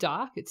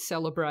dark. It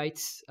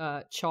celebrates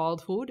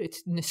childhood.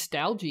 It's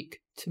nostalgic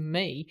to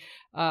me.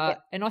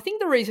 And I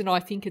think the reason I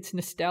think it's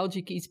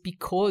nostalgic is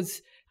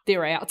because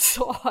they're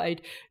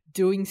outside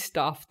doing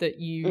stuff that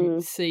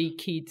you see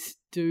kids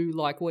do.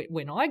 Like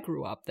when I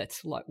grew up,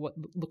 that's like what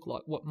looked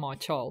like what my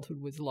childhood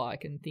was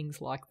like and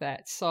things like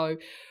that. So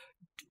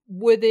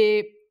were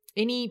there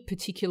any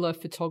particular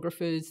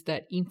photographers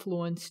that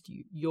influenced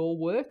your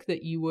work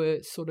that you were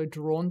sort of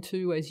drawn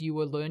to as you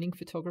were learning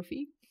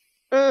photography?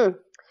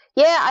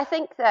 Yeah, I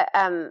think that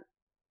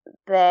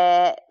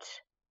that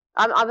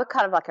I'm a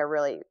kind of like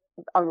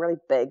I'm really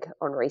big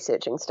on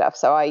researching stuff.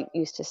 So I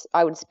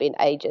would spend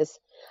ages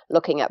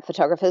looking up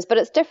photographers, but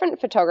it's different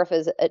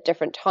photographers at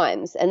different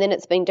times, and then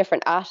it's been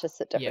different artists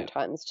at different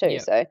times too.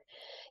 So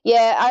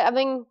I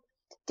mean,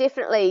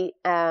 definitely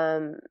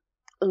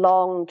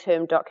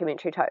long-term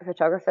documentary type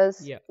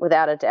photographers,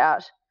 without a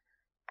doubt.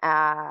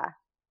 And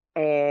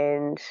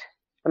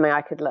I mean,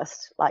 I could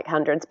list like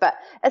hundreds, but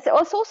it's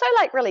also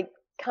like really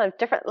kind of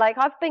different. Like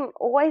I've been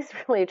always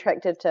really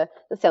attracted to,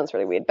 this sounds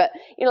really weird, but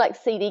like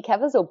CD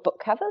covers or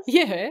book covers.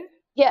 Yeah,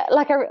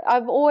 like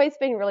I've always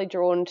been really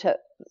drawn to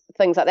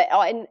things like that.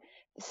 Oh, and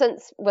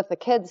since with the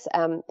kids,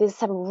 there's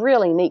some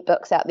really neat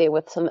books out there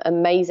with some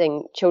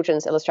amazing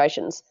children's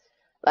illustrations,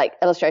 like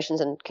illustrations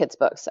in kids'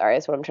 books. Sorry,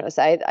 is what I'm trying to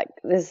say. Like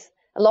there's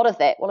a lot of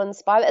that will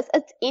inspire.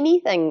 It's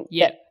anything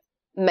that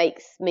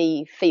makes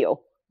me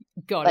feel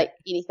Got like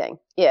it. anything.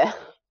 Yeah.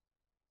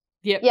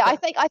 Yep. Yeah, I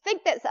think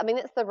that's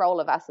that's the role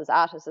of us as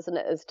artists, isn't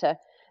it? Is to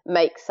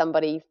make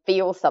somebody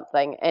feel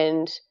something,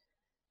 and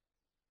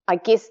I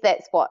guess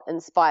that's what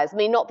inspires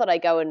me. Not that I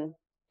go and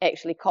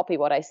actually copy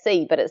what I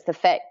see, but it's the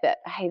fact that,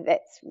 hey,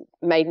 that's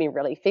made me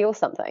really feel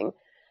something.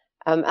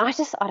 And I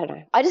don't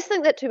know. I just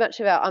think that too much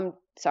of I'm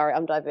sorry,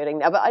 I'm diverting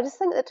now, but I just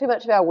think that too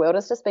much of our world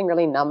has just been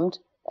really numbed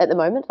at the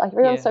moment. Like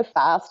everyone's so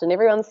fast and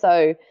everyone's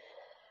so,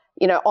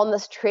 on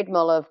this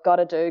treadmill of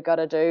gotta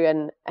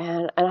do.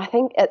 And I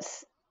think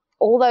it's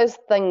all those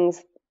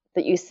things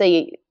that you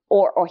see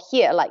or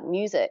hear, like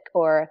music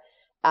or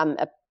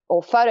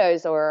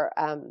photos or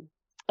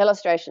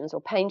illustrations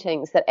or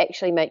paintings that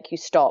actually make you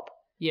stop.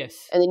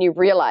 Yes. And then you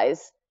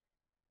realize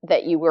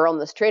that you were on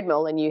this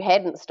treadmill and you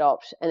hadn't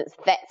stopped, and it's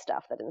that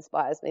stuff that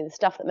inspires me, the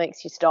stuff that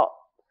makes you stop.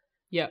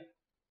 Yeah.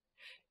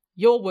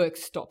 Your work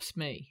stops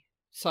me.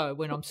 So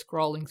when I'm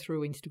scrolling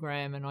through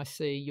Instagram and I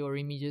see your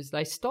images,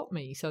 they stop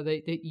me. So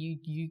that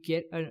you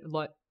get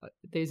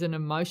there's an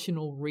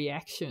emotional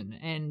reaction,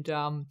 and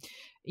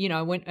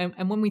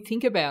when we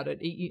think about it,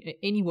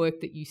 any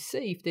work that you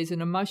see, if there's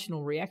an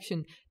emotional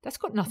reaction, that's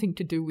got nothing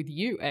to do with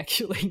you,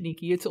 actually,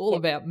 Nikki. It's all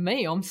about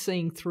me. I'm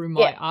seeing through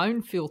my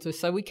own filter,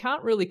 so we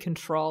can't really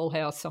control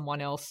how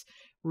someone else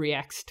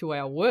reacts to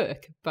our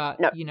work. But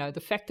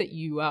the fact that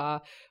you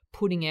are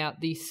putting out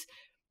this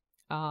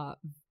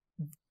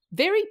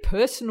very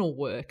personal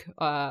work,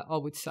 I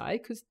would say,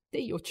 because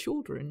they're your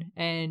children,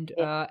 and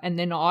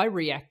then I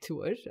react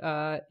to it,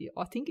 I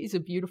think is a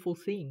beautiful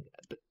thing.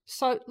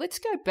 So let's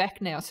go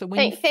back now. So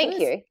when thank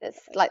you. It's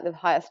like the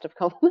highest of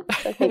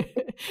compliments. So thank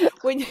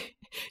you.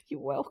 You're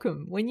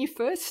welcome. When you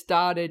first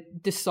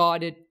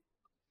decided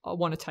I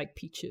want to take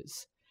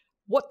pictures,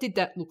 what did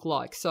that look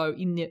like? So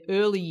in the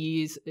early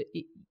years,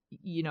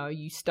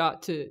 you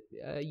start to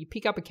you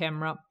pick up a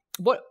camera.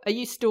 What are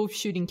you still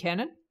shooting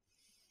Canon?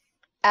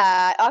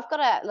 I've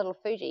got a little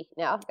Fuji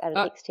now, an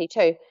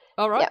X-T2.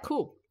 All right,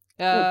 cool.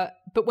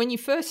 But when you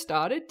first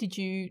started, did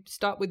you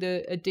start with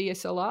a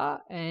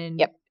DSLR?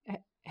 And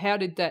how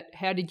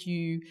did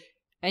you,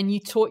 and you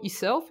taught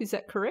yourself, is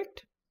that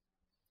correct?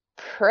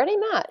 Pretty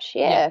much,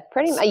 yeah.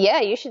 Pretty much.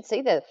 Yeah, you should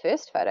see the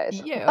first photos.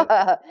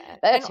 Yeah.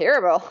 They're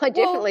terrible. I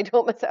definitely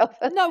taught myself.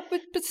 No,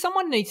 but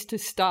someone needs to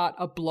start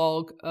a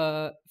blog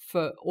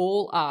for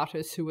all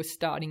artists who are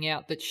starting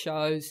out that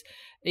shows,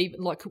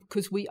 even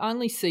because we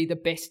only see the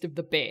best of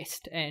the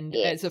best, and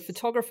as a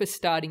photographer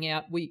starting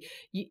out,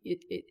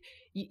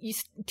 you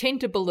tend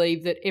to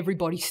believe that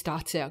everybody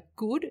starts out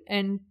good,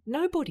 and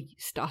nobody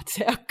starts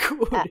out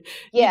good.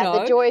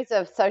 The joys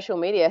of social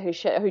media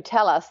who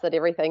tell us that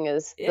everything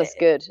is this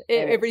good.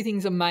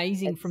 Everything's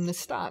amazing from the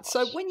start.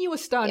 So when you were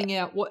starting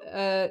out,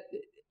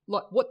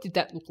 what did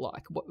that look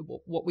like?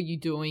 What were you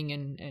doing,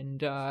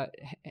 and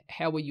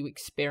how were you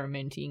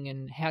experimenting,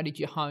 and how did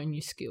you hone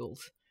your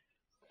skills?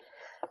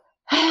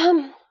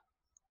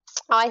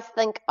 I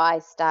think I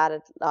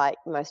started like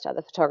most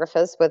other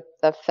photographers with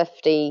the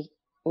 50mm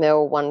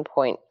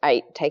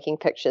 1.8, taking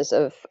pictures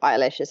of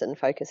eyelashes in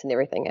focus and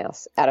everything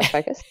else out of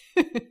focus.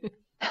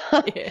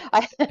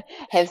 I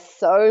have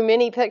so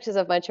many pictures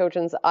of my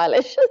children's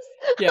eyelashes.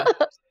 Yeah.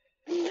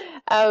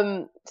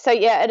 And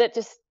it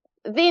just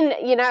then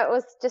it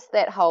was just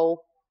that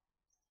whole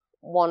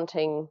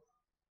wanting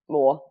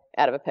more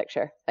out of a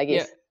picture, I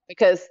guess,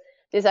 because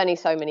there's only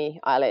so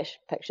many eyelash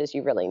pictures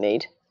you really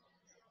need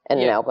in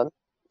an album.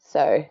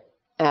 So,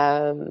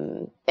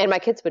 and my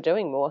kids were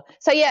doing more.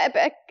 So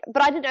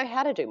but I didn't know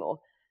how to do more.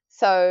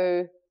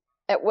 So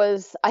it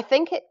was, I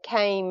think it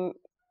came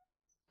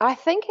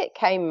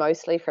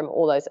mostly from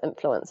all those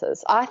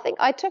influences. I think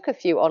I took a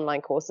few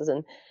online courses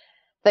and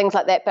things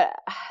like that, but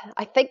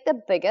I think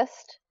the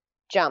biggest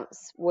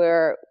jumps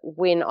were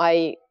when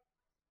I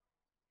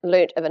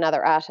learnt of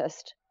another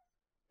artist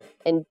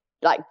and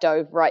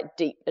dove right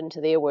deep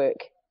into their work,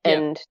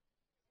 and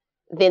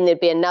then there'd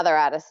be another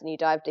artist and you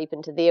dive deep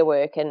into their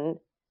work, and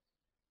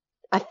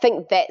I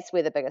think that's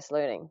where the biggest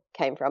learning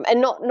came from.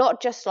 And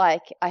not just I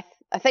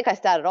think I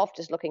started off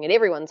just looking at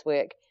everyone's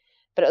work,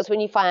 but it was when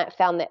you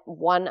found that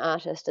one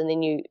artist and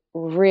then you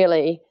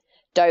really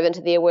dove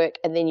into their work,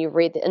 and then you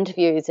read the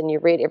interviews and you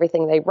read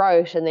everything they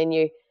wrote, and then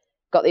you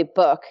got their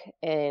book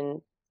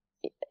and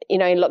you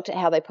looked at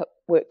how they put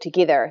work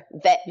together.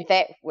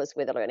 That was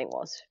where the learning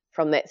was,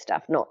 from that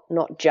stuff, not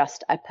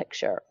just a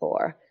picture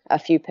or a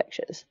few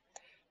pictures.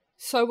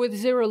 So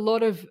was there a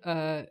lot of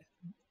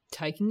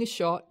taking a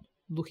shot,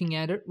 looking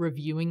at it,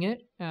 reviewing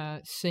it,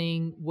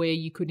 seeing where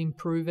you could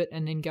improve it,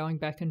 and then going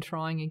back and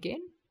trying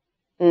again?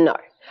 No,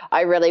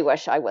 I really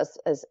wish I was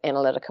as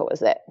analytical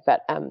as that.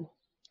 But I'm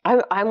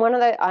one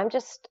of those.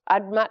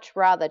 I'd much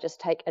rather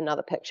just take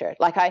another picture.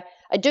 Like I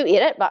do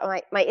edit, but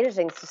my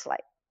editing's just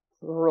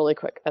really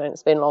quick. I don't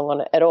spend long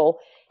on it at all.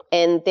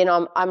 And then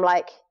I'm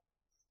like,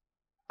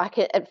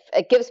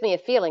 it gives me a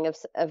feeling of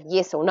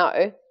yes or no,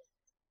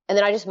 and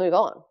then I just move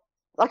on.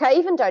 I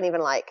even don't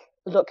even like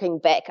looking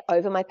back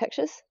over my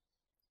pictures.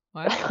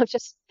 Wow.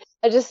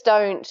 I just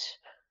don't.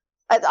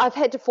 I've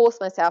had to force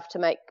myself to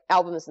make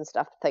albums and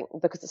stuff,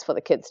 because it's for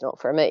the kids, not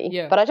for me.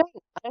 Yeah. But I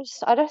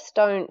just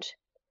don't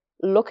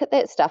look at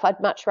that stuff. I'd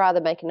much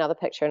rather make another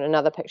picture and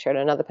another picture and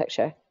another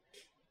picture.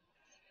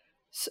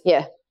 So,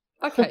 yeah.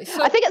 Okay.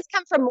 So I think it's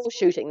come from more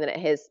shooting than it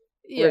has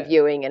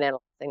reviewing and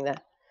analysing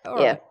that. All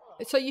right.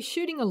 So you're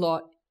shooting a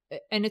lot,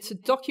 and it's a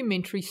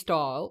documentary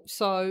style.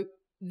 So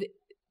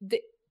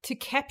to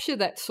capture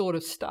that sort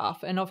of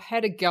stuff, and I've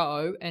had a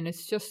go, and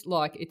it's just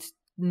like it's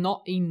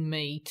not in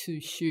me to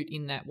shoot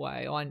in that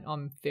way.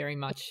 I'm very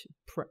much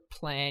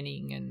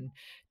planning, and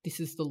this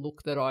is the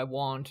look that I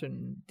want,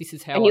 and this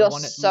is how I want it.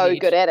 And you're so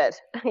good at it.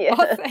 Yeah.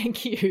 Oh,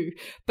 thank you.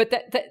 But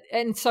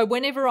and so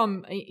whenever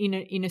I'm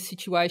in a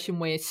situation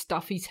where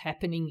stuff is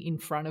happening in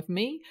front of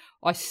me,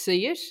 I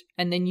see it,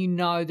 and then you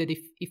know that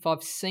if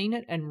I've seen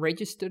it and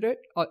registered it,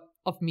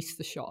 I've missed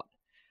the shot.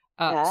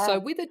 So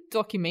with a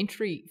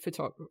documentary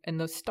photography and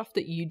the stuff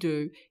that you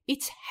do,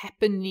 it's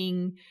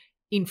happening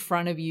in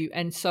front of you.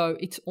 And so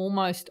it's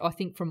almost, I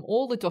think from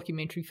all the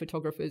documentary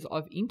photographers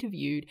I've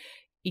interviewed,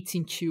 it's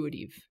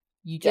intuitive.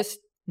 You just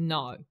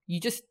know. You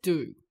just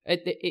do.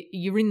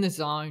 You're in the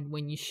zone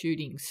when you're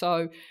shooting.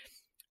 So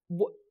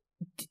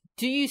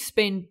did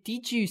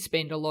you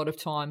spend a lot of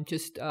time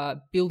just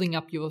building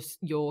up your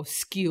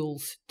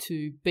skills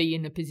to be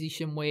in a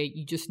position where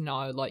you just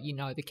know, like, you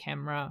know the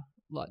camera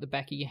like the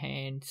back of your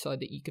hand, so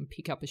that you can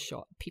pick up the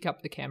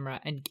camera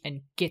and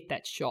get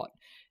that shot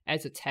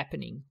as it's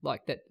happening,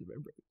 like that?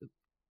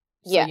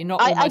 So you're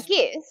not I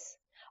guess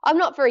I'm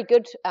not very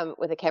good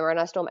with a camera, and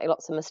I still make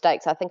lots of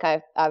mistakes. I think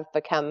I've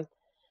become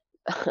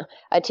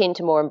I tend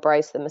to more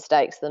embrace the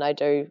mistakes than I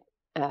do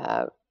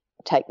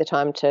take the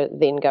time to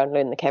then go and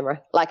learn the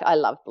camera. Like, I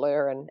love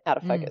blur and out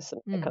of focus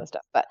and that kind of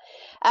stuff. But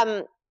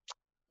I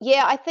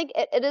think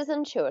it is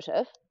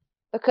intuitive,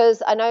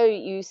 because I know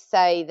you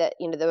say that,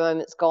 you know, the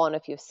moment's gone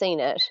if you've seen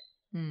it,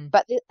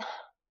 but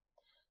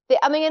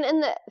I mean,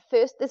 in the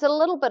first, there's a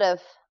lot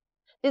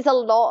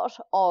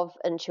of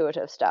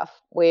intuitive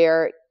stuff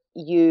where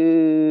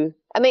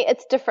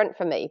it's different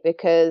for me,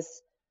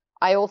 because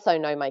I also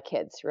know my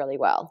kids really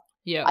well.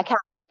 Yeah. I can't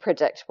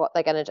predict what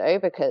they're going to do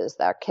because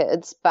they're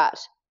kids, but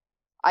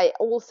I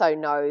also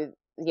know,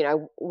 you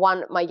know,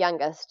 my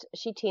youngest,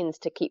 she tends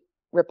to keep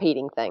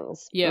repeating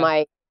things. Yeah.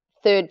 My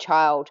third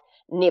child,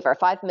 never.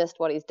 If I've missed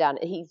what he's done,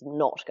 he's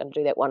not going to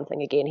do that one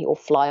thing again. He will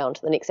fly on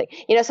to the next thing.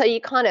 You know, so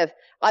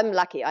I'm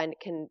lucky. I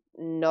can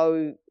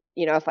know,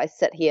 you know, if I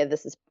sit here,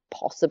 this is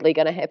possibly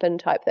going to happen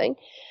type thing.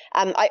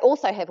 I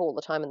also have all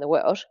the time in the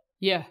world.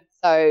 Yeah.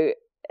 So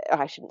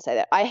I shouldn't say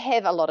that. I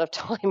have a lot of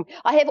time.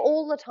 I have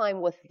all the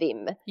time with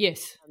them.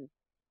 Yes.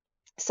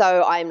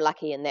 So I'm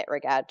lucky in that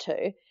regard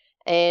too.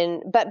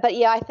 And but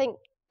yeah, I think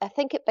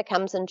it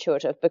becomes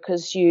intuitive,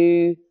 because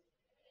you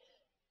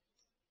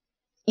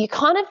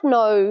kind of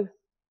know.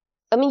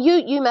 I mean,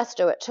 you must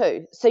do it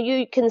too. So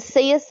you can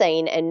see a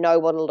scene and know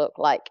what it'll look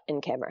like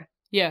in camera.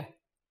 Yeah.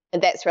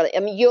 And that's really, I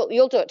mean,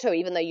 you'll do it too,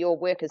 even though your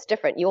work is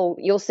different.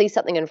 You'll see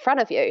something in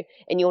front of you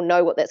and you'll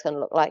know what that's going to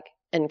look like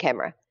in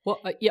camera. Well,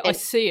 I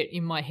see it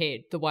in my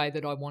head the way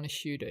that I want to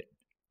shoot it.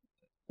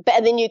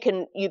 But then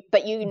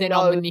then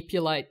I'll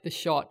manipulate the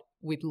shot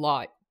with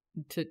light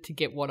to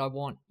get what I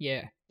want.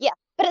 Yeah. Yeah.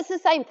 But it's the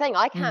same thing.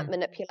 I can't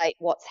manipulate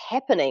what's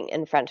happening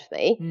in front of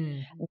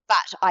me,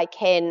 but I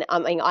can. I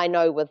mean, I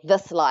know with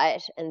this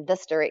light and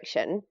this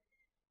direction,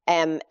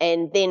 and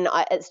then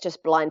it's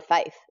just blind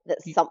faith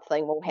that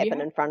something will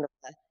happen in front of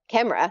the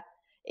camera.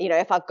 You know,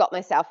 if I've got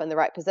myself in the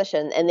right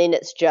position, and then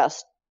it's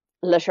just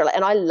literally.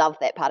 And I love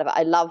that part of it.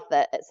 I love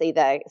that it's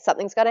either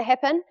something's going to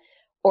happen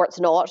or it's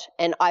not,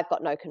 and I've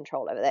got no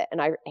control over that. And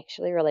I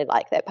actually really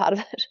like that part of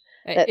it.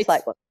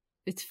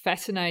 It's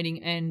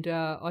fascinating, and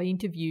I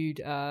interviewed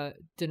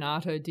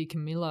Donato Di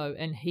Camillo,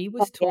 and he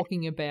was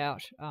talking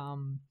about.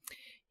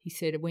 He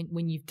said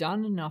when you've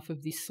done enough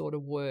of this sort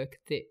of work,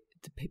 that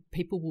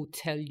people will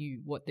tell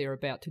you what they're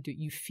about to do.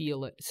 You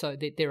feel it, so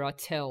that there are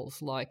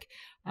tells, like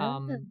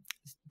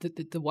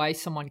the way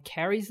someone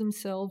carries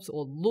themselves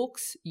or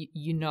looks.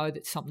 You know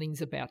that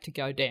something's about to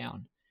go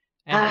down.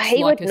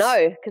 He would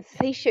know, because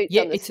he shoots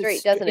on the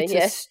street, doesn't he? It's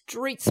a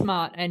street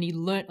smart, and he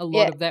learnt a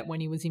lot of that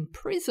when he was in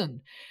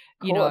prison.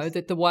 You know,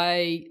 that the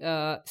way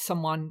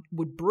someone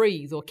would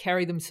breathe or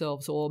carry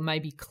themselves or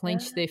maybe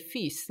clench their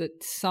fists,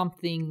 that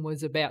something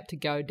was about to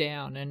go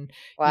down. And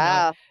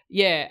wow.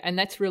 And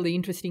that's really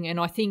interesting. And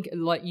I think,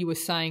 like you were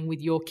saying with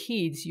your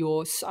kids,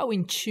 you're so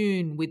in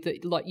tune with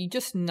it, like you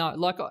just know.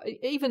 Like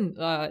even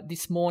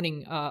this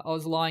morning, I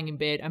was lying in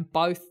bed and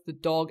both the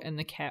dog and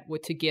the cat were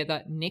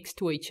together next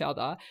to each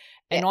other.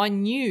 And I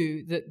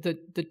knew that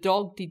the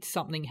dog did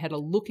something, had a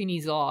look in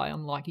his eye.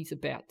 I'm like, he's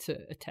about to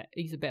attack.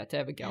 He's about to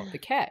have a go at the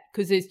cat,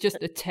 because there's just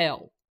a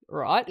tell,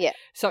 right? Yeah.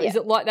 So is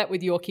it like that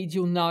with your kids?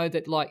 You'll know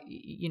that, like,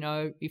 you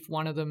know, if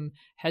one of them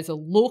has a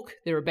look,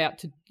 they're about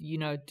to, you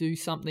know, do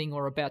something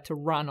or about to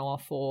run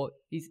off, or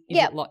is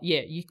it like,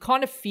 you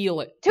kind of feel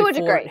it to before a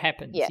degree. It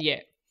happens. Yeah.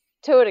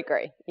 To a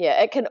degree, yeah.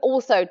 It can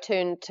also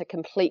turn to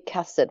complete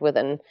custard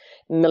within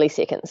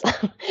milliseconds,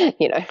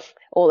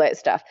 all that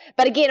stuff.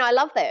 But again, I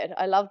love that.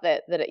 I love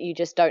that you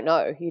just don't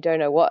know. You don't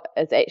know what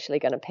is actually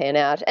going to pan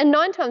out. And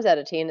 9 times out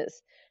of 10,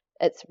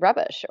 it's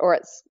rubbish, or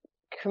it's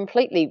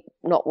completely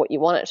not what you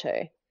want it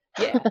to.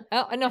 Yeah,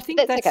 and I think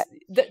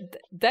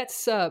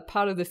that's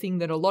part of the thing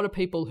that a lot of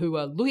people who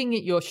are looking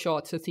at your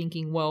shots are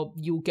thinking, well,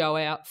 you'll go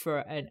out for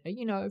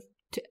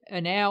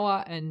an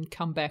hour and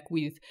come back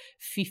with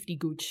 50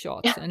 good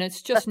shots, and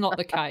it's just not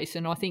the case.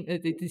 And I think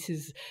that this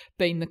has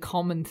been the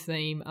common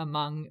theme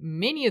among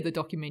many of the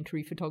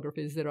documentary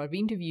photographers that I've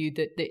interviewed,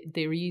 that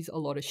there is a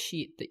lot of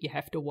shit that you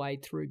have to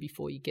wade through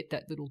before you get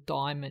that little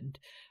diamond.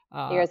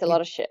 There is a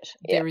lot of shit.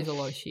 There is a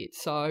lot of shit.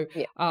 So,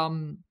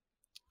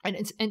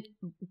 and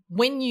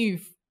when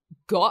you've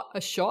got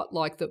a shot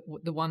like the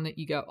one that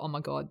you go, oh my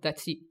God,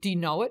 that's it. Do you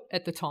know it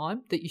at the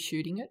time that you're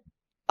shooting it?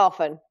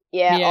 Often.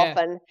 Yeah,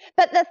 often.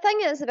 But the thing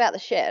is about the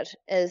shit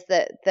is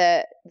that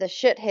the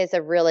shit has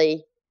a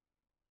really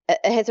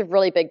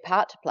big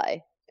part to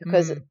play,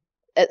 because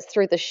it's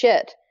through the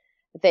shit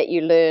that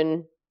you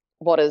learn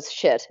what is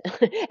shit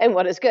and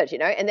what is good,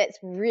 and that's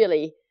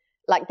really,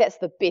 like, that's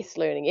the best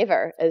learning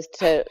ever, is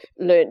to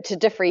learn to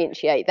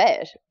differentiate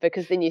that,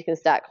 because then you can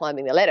start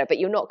climbing the ladder. But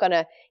you're not going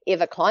to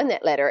ever climb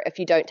that ladder if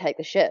you don't take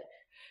the shit.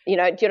 Do you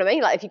know what I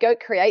mean? Like, if you go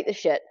create the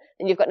shit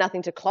and you've got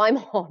nothing to climb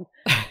on,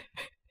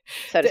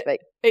 so to speak.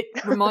 It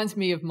reminds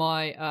me of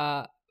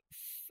my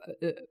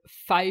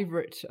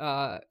favourite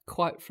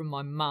quote from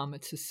my mum.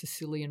 It's a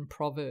Sicilian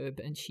proverb,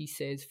 and she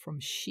says, "From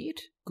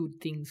shit, good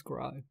things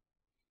grow."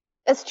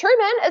 It's true,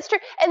 man. It's true.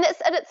 And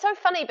it's so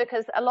funny,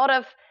 because a lot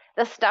of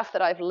the stuff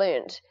that I've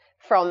learned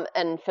from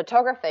in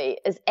photography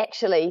is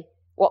actually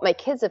what my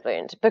kids have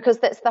learned, because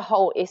that's the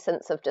whole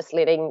essence of just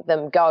letting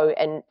them go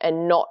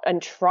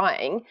and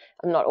trying.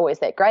 I'm not always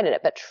that great at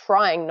it, but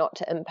trying not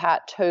to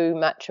impart too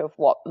much of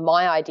what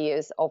my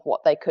ideas of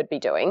what they could be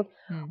doing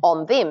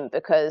on them,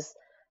 because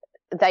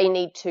they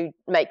need to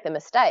make the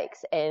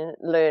mistakes and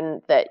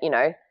learn that,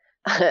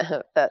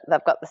 that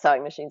they've got the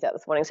sewing machines out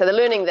this morning. So they're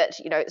learning that,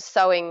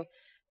 sewing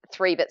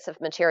 3 bits of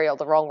material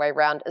the wrong way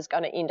around is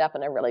going to end up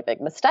in a really big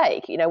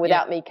mistake,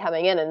 without me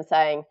coming in and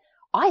saying,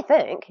 I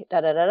think,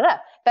 da-da-da-da-da.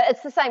 But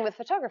it's the same with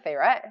photography,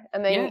 right? I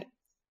mean,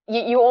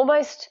 you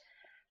almost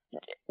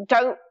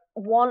don't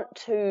want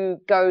to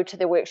go to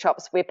the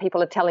workshops where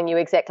people are telling you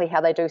exactly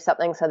how they do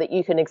something so that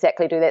you can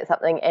exactly do that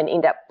something and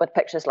end up with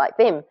pictures like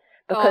them,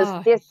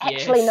 because there's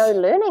actually no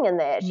learning in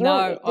that.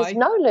 There's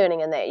no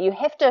learning in that. You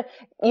have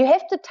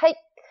to take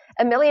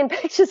a million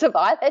pictures of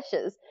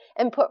eyelashes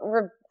and put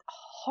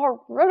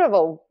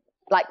horrible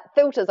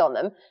filters on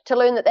them to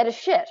learn that is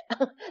shit,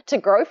 to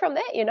grow from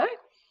that,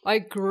 I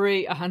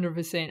agree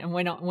 100%. And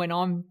when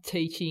I'm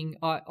teaching,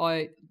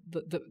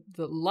 the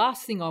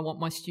last thing I want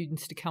my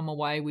students to come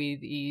away with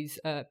is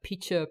a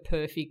picture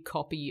perfect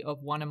copy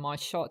of one of my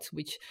shots,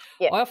 which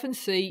I often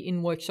see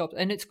in workshops,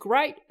 and it's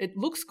great. It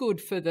looks good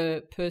for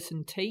the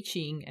person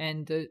teaching,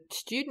 and the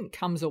student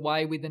comes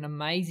away with an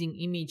amazing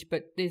image,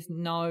 but there's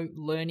no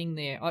learning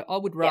there. I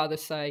would rather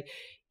say,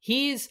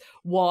 here's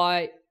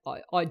why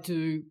I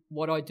do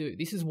what I do.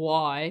 This is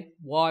why.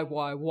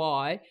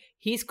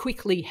 Here's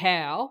quickly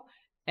how.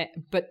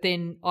 But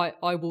then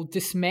I will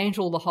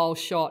dismantle the whole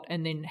shot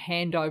and then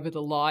hand over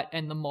the light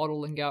and the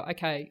model and go,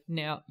 okay,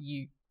 now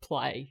you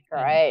play.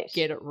 Right.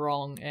 Get it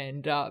wrong.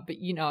 And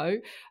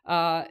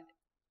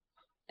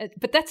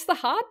but that's the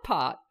hard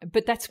part.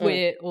 But that's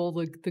where all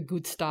the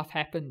good stuff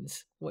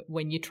happens,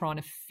 when you're trying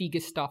to figure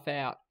stuff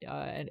out.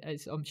 And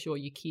as I'm sure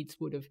your kids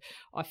would have,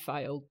 I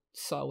failed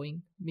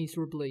sewing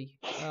miserably,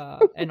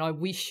 and I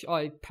wish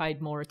I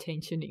paid more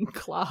attention in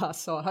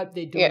class. So I hope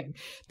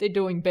they're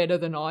doing better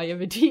than I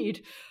ever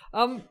did.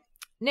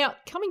 Now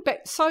coming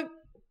back, so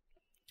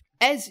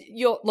as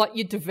you're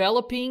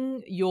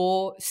developing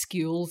your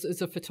skills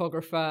as a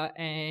photographer,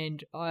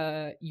 and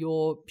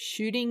you're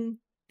shooting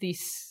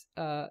this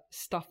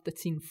stuff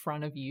that's in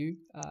front of you,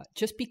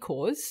 just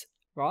because,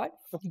 right?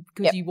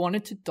 Because you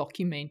wanted to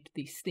document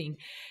this thing.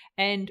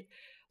 And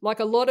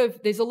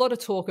there's a lot of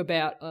talk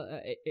about,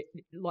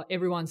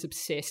 everyone's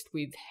obsessed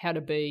with how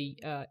to be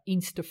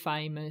Insta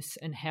famous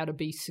and how to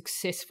be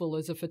successful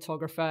as a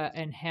photographer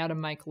and how to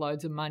make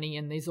loads of money.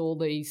 And there's all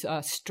these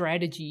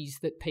strategies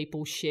that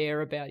people share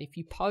about, if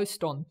you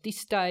post on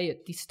this day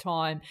at this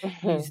time,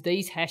 use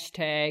these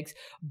hashtags,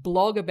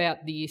 blog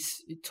about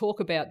this, talk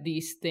about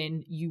this,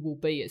 then you will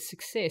be a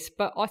success.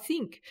 But I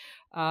think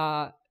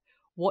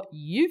what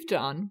you've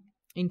done,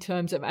 in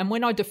terms of, and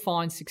when I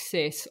define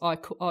success,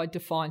 I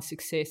define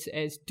success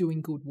as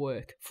doing good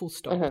work, full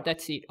stop.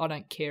 That's it. I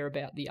don't care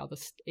about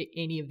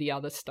any of the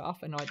other stuff,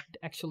 and I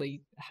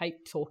actually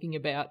hate talking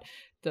about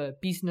the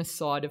business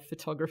side of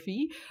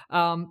photography.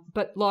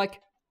 But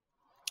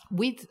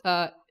with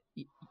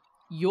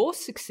your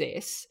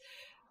success,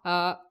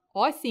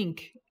 I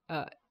think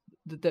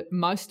that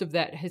most of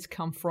that has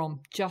come from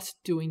just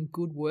doing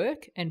good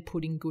work and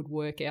putting good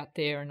work out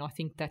there. And I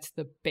think that's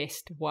the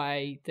best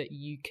way that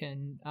you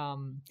can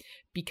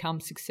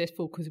become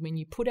successful, because when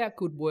you put out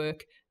good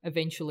work,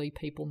 eventually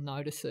people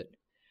notice it.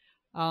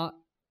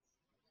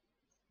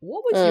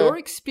 What was your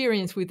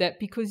experience with that?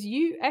 Because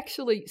you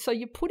actually, so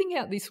you're putting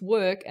out this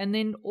work and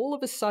then all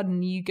of a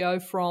sudden you go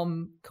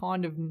from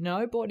kind of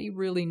nobody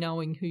really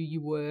knowing who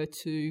you were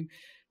to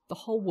the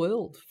whole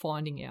world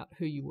finding out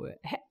who you were.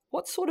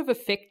 What sort of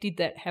effect did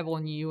that have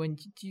on you? And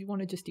do you want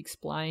to just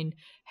explain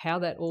how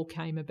that all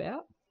came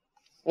about?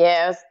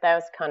 Yeah, that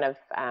was kind of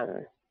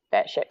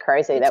batshit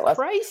crazy. It's that was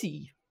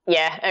crazy.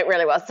 Yeah, it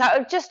really was. So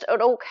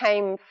it all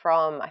came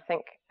from, I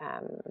think,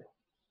 I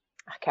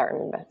can't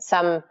remember,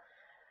 some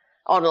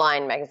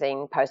online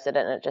magazine posted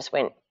it and it just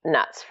went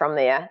nuts from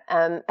there.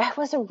 It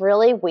was a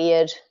really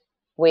weird,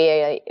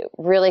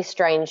 really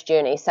strange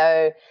journey.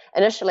 So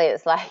initially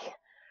it's like,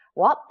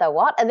 what?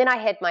 And then I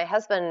had my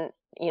husband,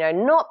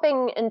 not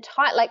being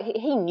entirely, like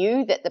he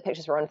knew that the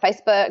pictures were on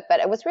Facebook, but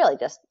it was really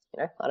just,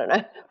 I don't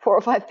know, 4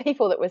 or 5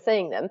 people that were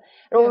seeing them.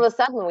 And all of a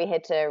sudden we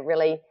had to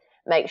really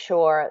make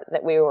sure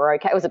that we were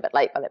okay. It was a bit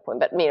late by that point,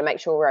 but make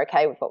sure we were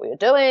okay with what we were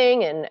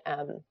doing. And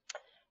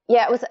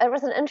it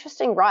was an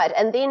interesting ride.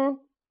 And then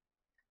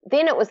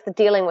it was the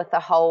dealing with the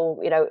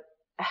whole,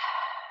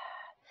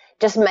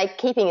 just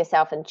keeping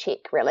yourself in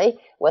check really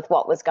with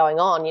what was going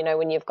on,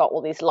 when you've got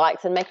all these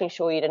likes, and making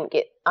sure I didn't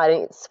get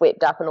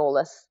swept up in all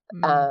this,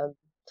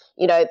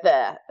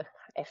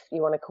 if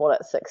you want to call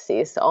it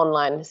success,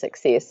 online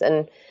success.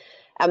 And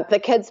the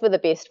kids were the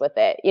best with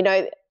that.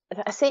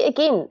 See,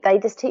 again, they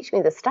just teach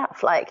me this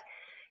stuff. Like,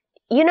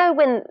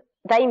 when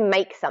they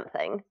make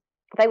something,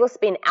 they will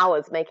spend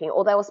hours making,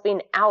 or they will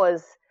spend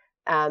hours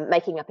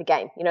making up a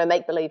game,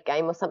 make-believe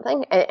game or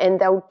something, and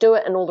they'll do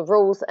it in all the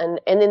rules, and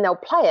then they'll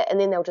play it, and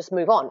then they'll just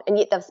move on. And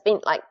yet they've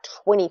spent like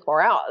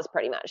 24 hours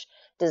pretty much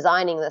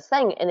designing this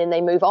thing, and then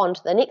they move on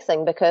to the next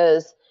thing,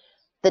 because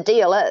the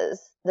deal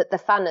is that the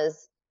fun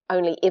is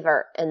only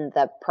ever in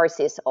the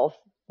process of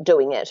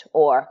doing it,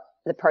 or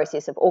the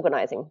process of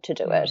organizing to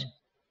do it.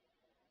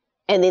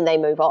 And then they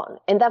move on,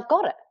 and they've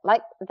got it.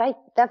 Like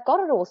they've got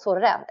it all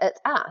sorted out. It's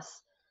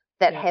us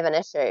that have an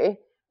issue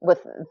with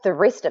the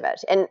rest of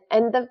it. And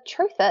the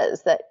truth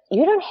is that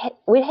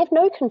we have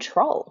no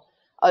control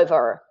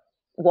over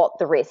what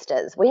the rest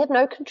is. We have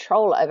no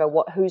control over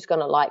who's going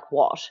to like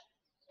what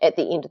at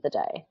the end of the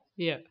day.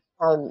 Yeah.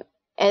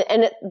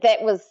 That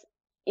was,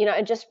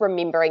 and just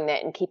remembering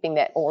that and keeping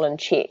that all in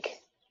check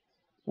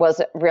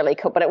was really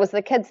cool. But it was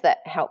the kids that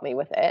helped me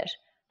with that.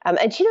 And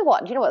do you know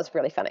what? Was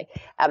really funny?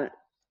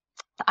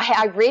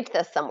 I read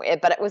this somewhere,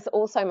 but it was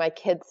also my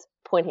kids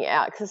pointing it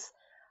out, because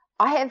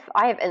I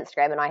have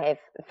Instagram and I have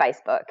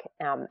Facebook,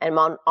 and I'm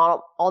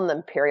on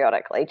them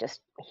periodically, just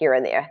here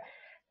and there.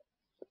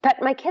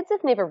 But my kids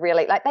have never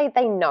really, like,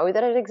 they know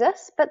that it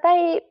exists, but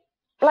they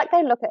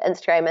look at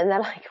Instagram and they're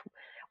like,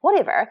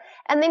 whatever.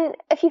 And then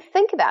if you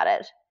think about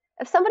it,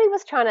 if somebody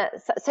was trying to,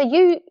 so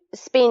you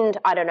spend,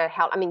 I don't know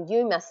how,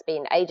 you must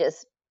spend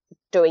ages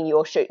doing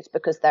your shoots,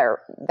 because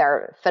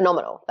they're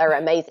phenomenal, they're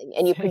amazing,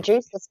 and you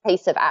produce this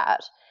piece of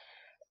art.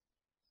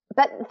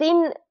 But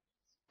then,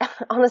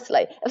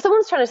 honestly, if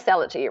someone's trying to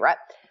sell it to you, right?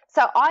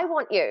 So I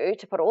want you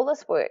to put all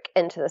this work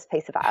into this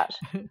piece of art,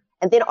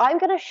 and then I'm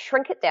going to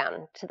shrink it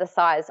down to the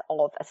size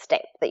of a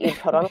stamp that you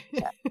put on a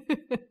picture.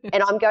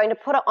 And I'm going to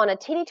put it on a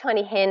teeny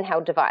tiny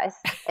handheld device,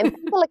 and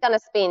people are going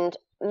to spend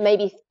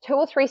maybe 2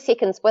 or 3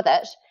 seconds with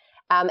it,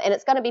 and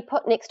it's going to be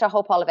put next to a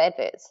whole pile of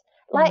adverts.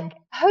 Like,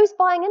 who's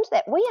buying into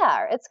that? We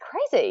are. It's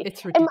crazy.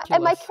 It's ridiculous.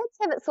 And my kids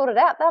have it sorted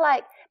out. They're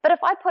like, but if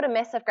I put a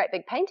massive, great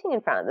big painting in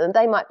front of them,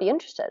 they might be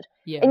interested.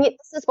 Yeah. And yet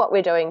this is what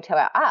we're doing to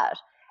our art.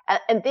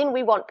 And then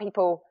we want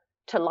people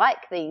to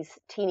like these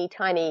teeny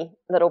tiny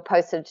little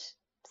postage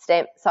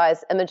stamp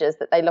size images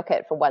that they look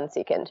at for 1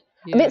 second.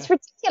 Yeah. It's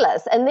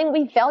ridiculous. And then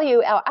we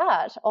value our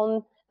art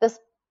on this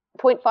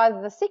 0.5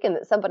 of a second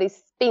that somebody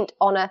spent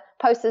on a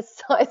postage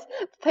size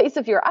piece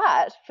of your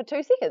art for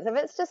 2 seconds.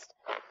 It's just...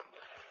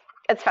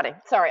 It's funny.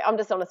 Sorry, I'm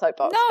just on a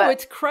soapbox. No,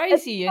 it's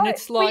crazy, and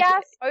it's like, we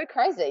are so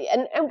crazy,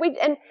 and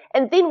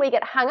then we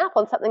get hung up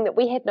on something that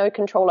we had no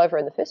control over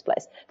in the first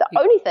place. The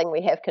only thing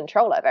we have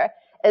control over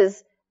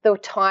is the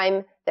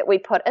time that we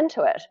put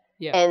into it,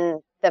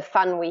 and the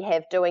fun we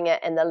have doing it,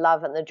 and the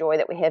love and the joy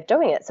that we have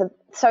doing it.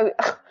 So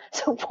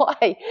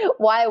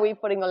why are we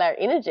putting all our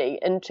energy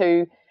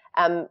into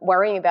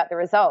worrying about the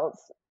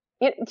results?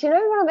 Do you know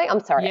what I mean? I'm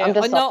sorry. Yeah,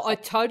 I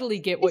totally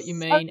get what you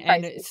mean,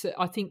 and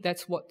I think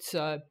that's what's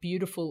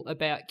beautiful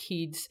about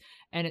kids.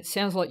 And it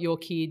sounds like your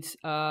kids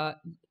are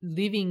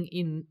living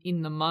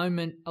in the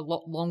moment a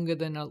lot longer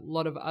than a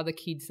lot of other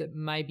kids that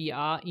maybe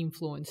are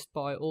influenced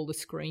by all the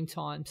screen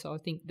time. So I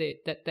think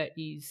that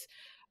is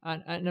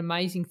an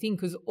amazing thing,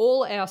 because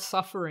all our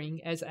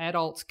suffering as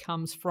adults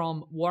comes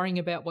from worrying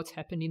about what's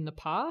happened in the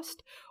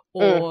past,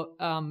 or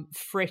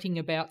fretting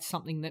about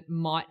something that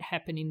might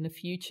happen in the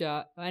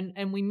future,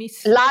 and we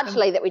miss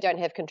largely that we don't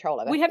have control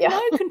over. We have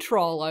no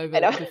control over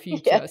the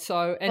future. Yeah.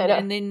 So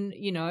and then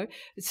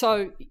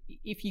so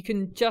if you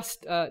can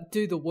just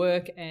do the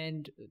work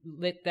and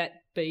let that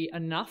be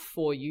enough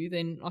for you,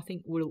 then I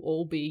think we'll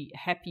all be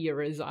happier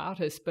as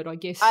artists. But I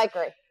guess I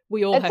agree.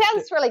 We all. It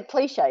sounds really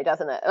cliche,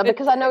 doesn't it?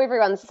 Because I know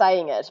everyone's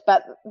saying it,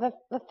 but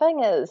the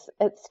thing is,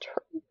 it's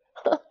true.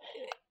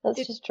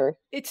 It's just true.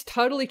 It's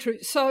totally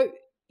true. So.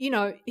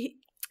 Here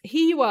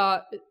you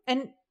are,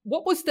 and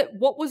what was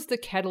the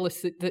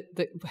catalyst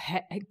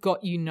that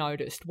got you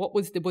noticed?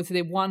 Was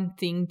there one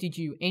thing? Did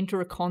you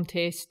enter a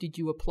contest? Did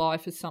you apply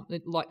for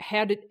something? Like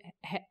how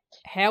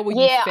were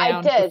you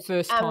found the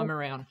first time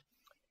around?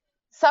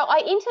 So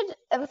I entered.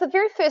 It was the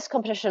very first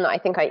competition I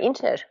think I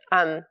entered.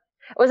 It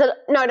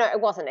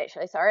wasn't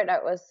actually. Sorry, no,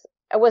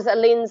 it was a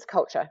lens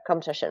culture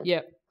competition.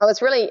 Yeah, I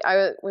was really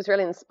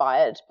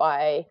inspired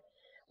by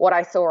what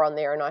I saw on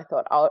there, and I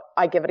thought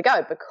I give it a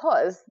go,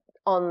 because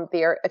on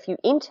there, if you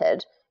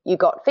entered, you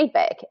got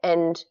feedback,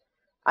 and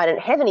I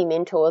didn't have any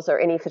mentors or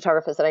any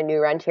photographers that I knew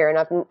around here,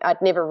 and I'd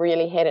never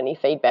really had any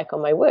feedback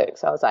on my work,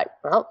 so I was like,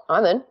 well,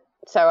 I'm in.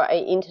 So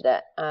I entered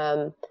it,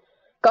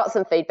 got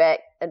some feedback.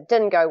 It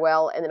didn't go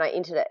well, and then I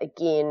entered it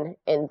again,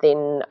 and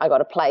then I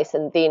got a place,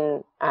 and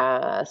then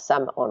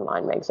some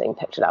online magazine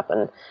picked it up,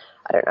 and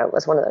I don't know, it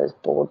was one of those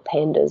board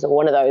pandas or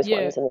one of those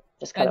ones, and it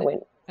just kind of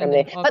went from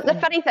there. But the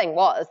funny thing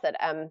was that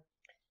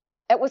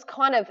it was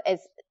kind of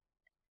as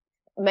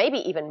maybe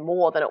even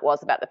more than it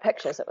was about the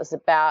pictures. It was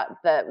about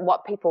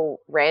what people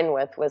ran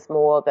with was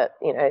more that,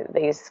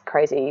 these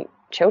crazy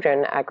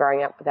children are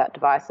growing up without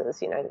devices,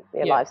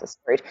 their lives are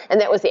screwed. And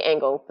that was the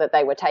angle that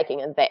they were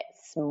taking, and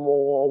that's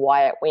more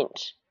why it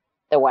went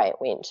the way it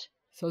went.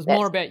 So it was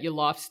more about your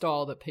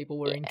lifestyle that people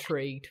were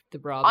intrigued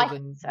rather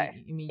than the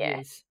images.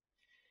 Yeah.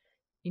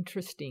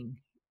 Interesting.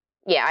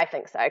 Yeah, I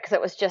think so, because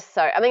it was just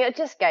so, it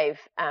just gave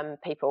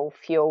people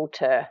fuel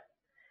to,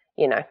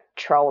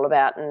 troll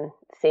about and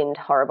send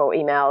horrible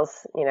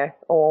emails,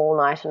 all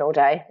night and all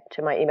day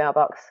to my email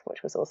box,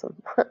 which was awesome.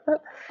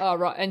 Oh,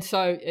 right. And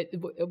so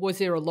was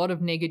there a lot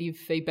of negative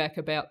feedback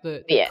about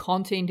the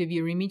content of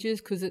your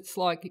images? Because it's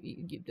like...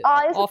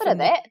 there's a bit of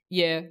that.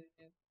 Yeah.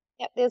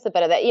 Yep, there's a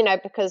bit of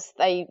that, because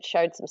they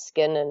showed some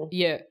skin and...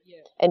 Yeah.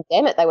 And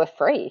damn it, they were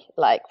free.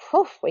 Like,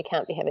 we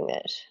can't be having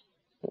that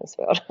in this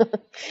world.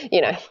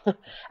 It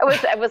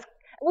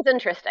was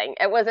interesting.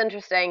 It was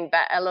interesting,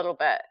 but a little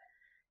bit...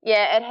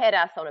 Yeah, it had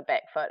us on a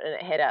back foot, and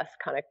it had us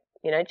kind of,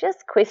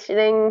 just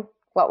questioning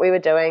what we were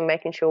doing,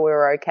 making sure we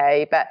were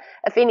okay. But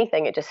if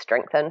anything, it just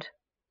strengthened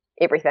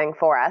everything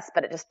for us.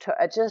 But it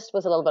just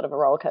was a little bit of a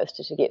roller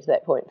coaster to get to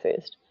that point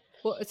first.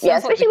 Well,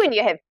 especially when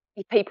you have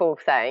people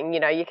saying,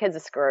 your kids are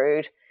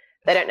screwed,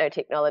 they don't know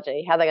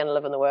technology, how are they going to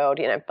live in the world,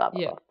 blah,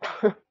 blah,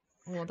 blah.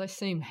 Well, they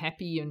seem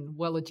happy and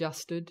well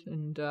adjusted,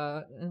 and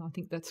I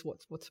think that's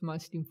what's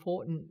most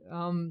important.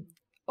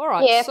 All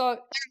right, yeah, so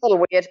it's a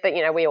little weird, but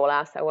we all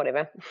are, so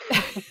whatever.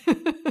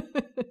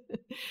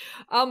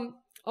 I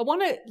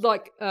want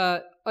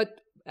to I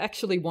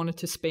actually wanted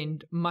to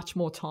spend much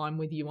more time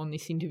with you on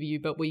this interview,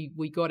 but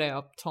we got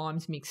our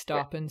times mixed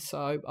up, and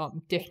so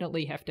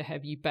definitely have to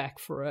have you back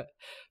for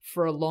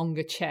a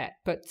longer chat.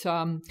 But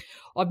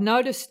I've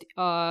noticed,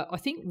 I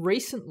think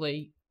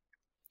recently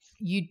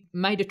you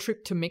made a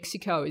trip to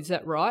Mexico, is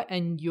that right?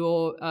 And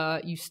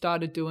you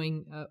started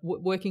doing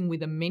working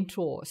with a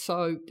mentor.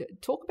 So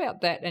talk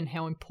about that and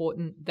how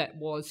important that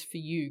was for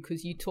you,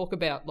 because you talk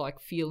about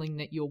feeling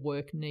that your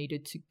work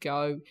needed to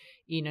go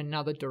in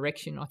another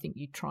direction. I think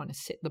you're trying to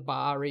set the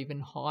bar even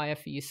higher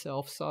for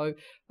yourself. So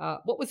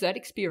what was that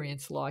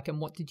experience like,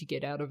 and what did you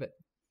get out of it?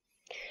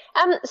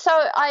 So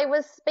I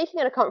was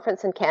speaking at a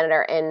conference in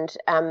Canada, and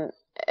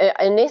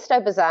Ernesto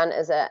Bazan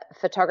is a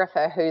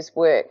photographer whose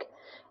work,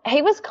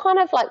 he was kind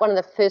of like one of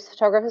the first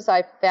photographers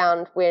I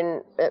found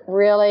when it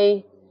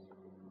really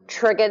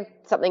triggered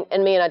something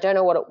in me, and I don't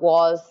know what it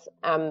was,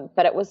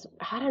 but it was,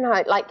 I don't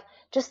know,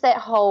 just that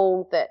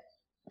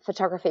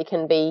photography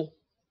can be,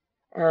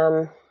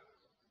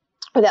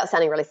 without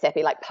sounding really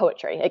sappy, like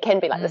poetry. It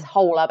can be this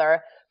whole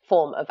other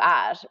form of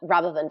art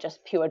rather than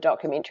just pure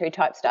documentary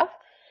type stuff.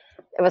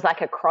 It was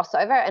like a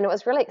crossover, and it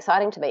was really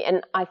exciting to me.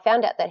 And I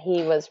found out that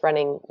he was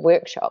running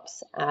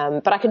workshops,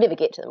 but I could never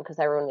get to them because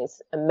they were in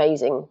these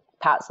amazing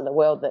parts of the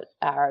world that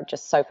are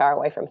just so far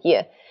away from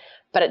here.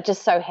 But it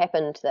just so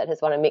happened that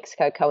his one in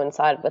Mexico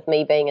coincided with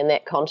me being in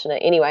that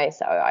continent anyway,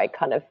 so I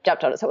kind of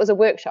jumped on it. So it was a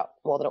workshop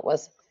more than it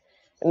was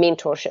a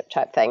mentorship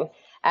type thing.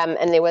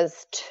 And there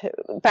was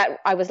but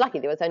I was lucky,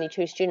 there was only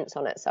 2 students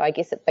on it, so I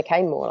guess it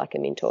became more like a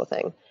mentor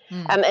thing.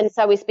 And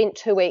so we spent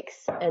 2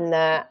 weeks in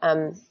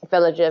the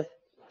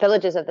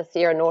villages of the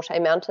Sierra Norte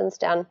Mountains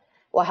down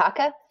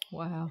Oaxaca.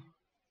 Wow.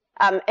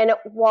 And it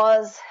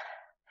was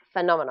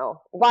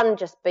phenomenal. One,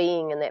 just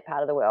being in that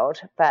part of the world.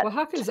 But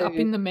Oaxaca's up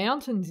in the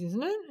mountains,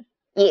 isn't it?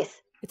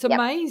 Yes. It's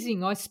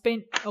amazing. I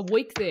spent a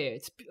week there.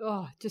 It's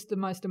just the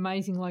most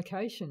amazing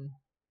location.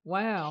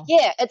 Wow.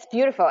 Yeah, it's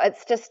beautiful.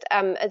 It's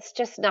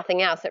just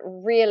nothing else. It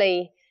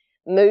really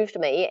moved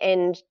me.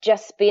 And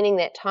just spending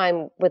that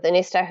time with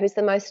Ernesto, he's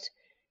the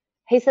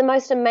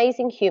most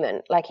amazing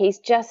human. Like, he's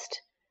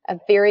just a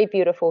very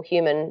beautiful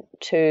human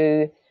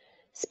to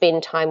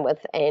spend time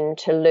with and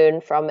to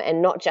learn from,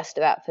 and not just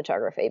about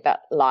photography,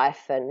 but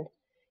life and,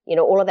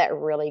 all of that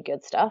really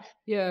good stuff.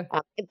 Yeah.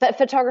 But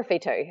photography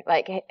too.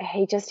 Like,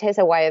 he just has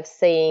a way of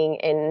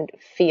seeing and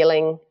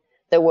feeling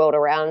the world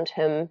around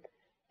him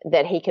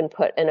that he can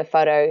put in a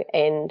photo,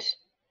 and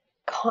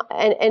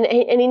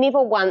he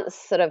never once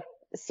sort of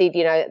said,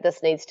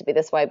 this needs to be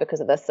this way because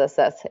of this.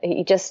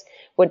 He just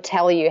would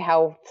tell you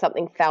how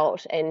something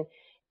felt, and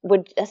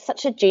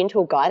such a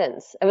gentle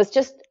guidance. It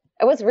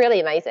was really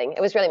amazing.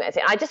 It was really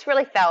amazing. I just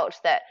really felt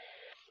that,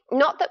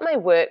 not that my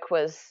work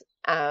was,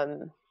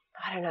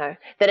 I don't know,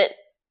 that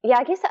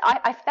I guess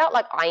I felt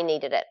like I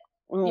needed it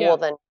more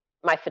than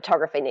my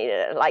photography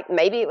needed it. Like,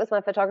 maybe it was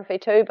my photography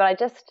too,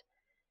 but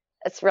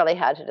it's really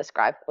hard to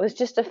describe. It was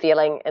just a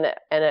feeling, and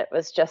it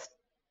was just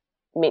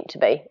meant to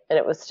be, and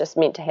it was just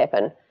meant to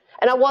happen.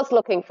 And I was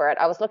looking for it.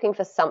 I was looking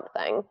for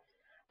something,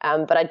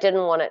 but I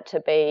didn't want it to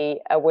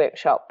be a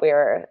workshop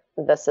where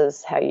this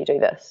is how you do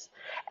this.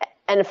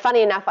 And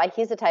funny enough, I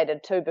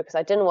hesitated too, because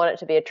I didn't want it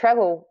to be a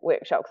travel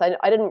workshop, because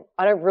I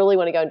don't really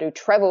want to go and do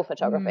travel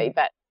photography,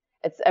 but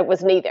it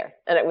was neither,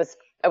 and it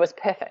was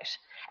perfect.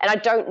 And I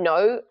don't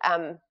know.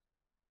 And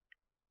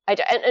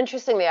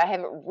interestingly, I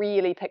haven't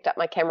really picked up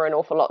my camera an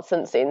awful lot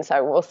since then,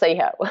 so we'll see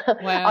how.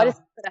 Wow. I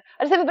just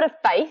have a bit of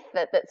faith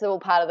that that's all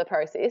part of the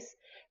process.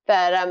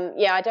 But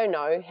I don't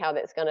know how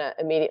that's going to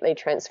immediately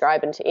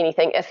transcribe into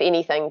anything, if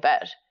anything.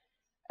 But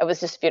it was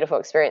just a beautiful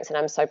experience, and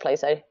I'm so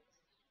pleased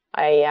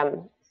I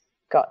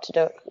got to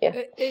do it.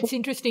 Yeah, it's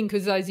interesting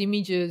because those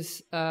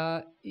images,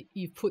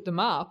 you've put them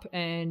up,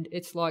 and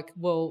it's like,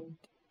 well,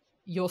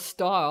 your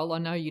style. I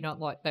know you don't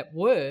like that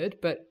word,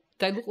 but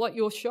they look like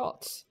your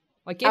shots.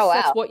 I guess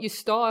that's what your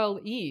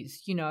style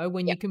is,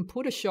 when you can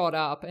put a shot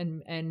up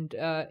and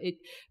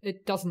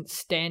it doesn't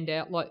stand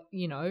out like,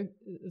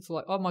 it's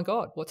like, oh my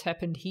God, what's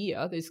happened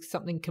here? There's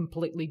something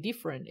completely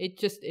different.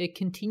 It's just a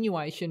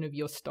continuation of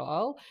your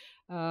style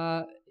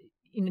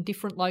in a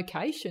different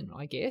location,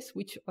 I guess,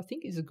 which I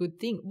think is a good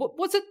thing.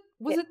 Was it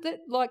that,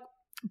 like,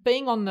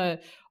 being on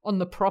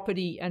the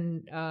property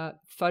and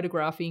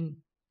photographing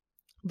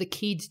the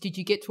kids, did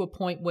you get to a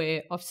point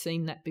where I've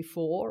seen that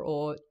before,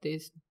 or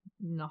there's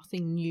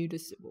nothing new to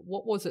see?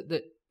 What was it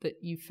that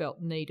you felt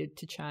needed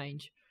to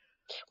change?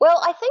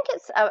 Well, I think it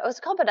was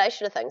a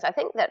combination of things. I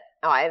think that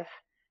I've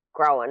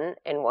grown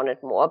and wanted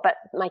more, but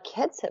my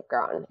kids have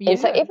grown. Yeah. And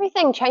so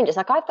everything changes.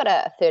 Like, I've got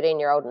a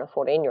 13-year-old and a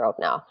 14-year-old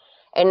now,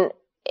 and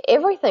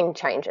everything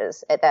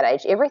changes at that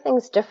age.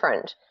 Everything's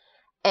different.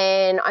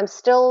 And I'm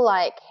still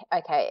like,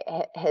 okay,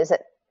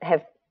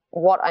 have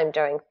what I'm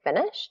doing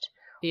finished?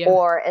 Yeah.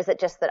 Or is it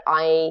just that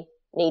I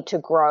need to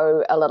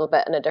grow a little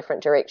bit in a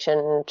different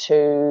direction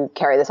to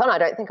carry this on? I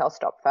don't think I'll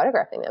stop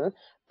photographing them,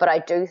 but I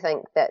do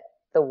think that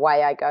the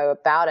way I go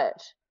about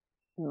it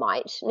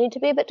might need to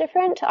be a bit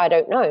different. I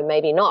don't know,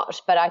 maybe not,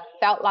 but I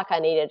felt like I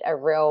needed a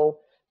real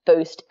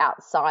boost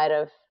outside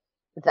of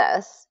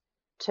this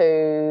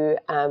to,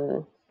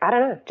 I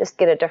don't know, just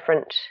get a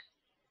different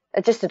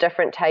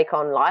take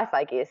on life,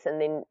 I guess,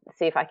 and then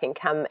see if I can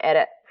come at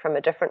it from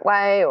a different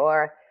way,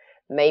 or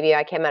maybe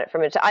I came at it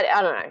from I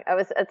don't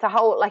know. It's a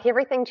whole, like,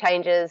 everything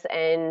changes,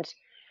 and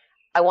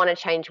I want to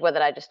change with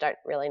it. I just don't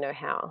really know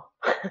how.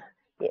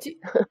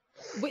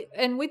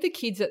 And with the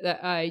kids at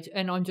that age,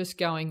 and I'm just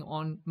going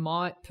on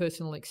my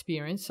personal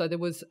experience. So there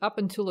was, up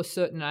until a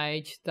certain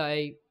age,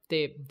 they're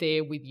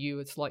there with you.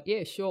 It's like,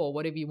 yeah, sure,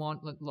 whatever you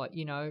want. Like,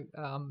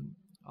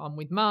 I'm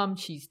with mum,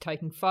 she's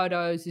taking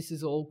photos, this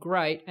is all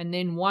great. And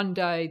then one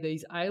day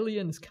these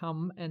aliens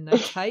come and they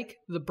take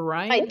the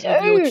brain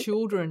of your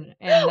children,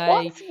 and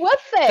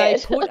they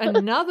put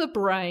another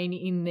brain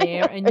in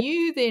there, and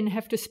you then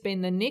have to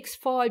spend the next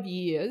 5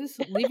 years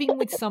living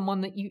with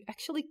someone that you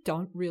actually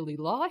don't really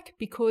like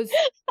because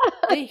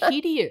they're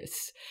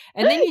hideous.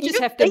 And then you just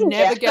have to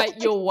navigate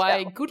your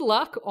way. Good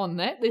luck on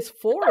that. There's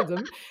 4 of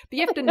them, but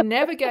you have to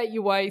navigate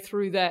your way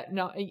through that,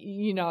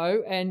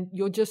 and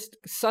you'll just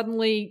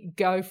suddenly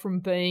go from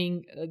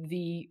being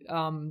the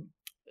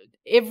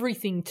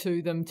everything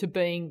to them to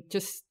being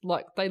just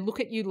like, they look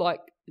at you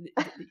like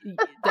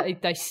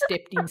they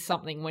stepped in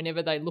something.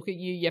 Whenever they look at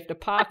you, you have to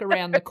park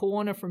around the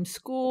corner from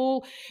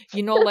school.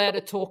 You're not allowed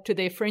to talk to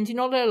their friends. You're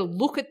not allowed to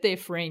look at their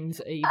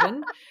friends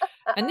even.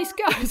 And this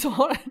goes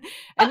on,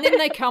 and then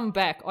they come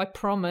back. I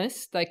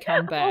promise they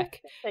come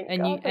back,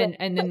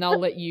 and then they'll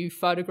let you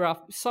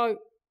photograph. So,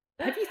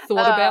 have you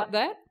thought about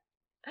that?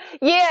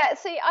 Yeah,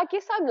 see, I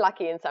guess I'm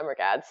lucky in some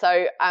regards.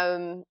 So,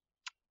 I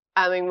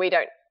mean, we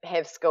don't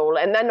have school,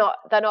 and they're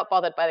not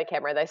bothered by the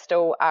camera. They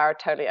still are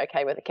totally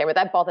okay with the camera.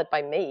 They're bothered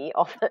by me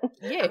often.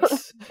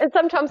 Yes. And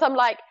sometimes I'm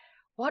like,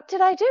 what did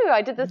I do?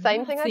 I did the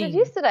same thing I did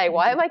yesterday.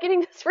 Why am I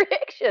getting this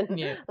reaction?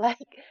 Yeah. Like,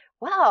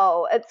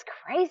 wow, it's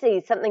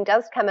crazy. Something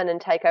does come in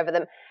and take over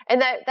them.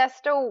 And they're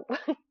still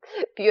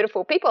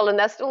beautiful people, and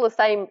they're still the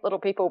same little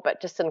people,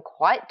 but just in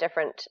quite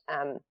different,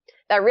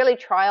 they really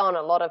try on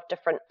a lot of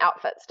different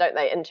outfits, don't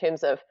they, in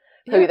terms of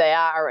who they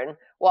are and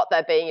what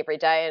they're being every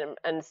day.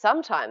 And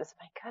sometimes,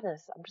 my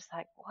goodness, I'm just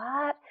like,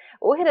 what?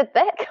 Where did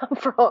that come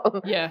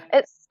from? Yeah.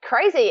 It's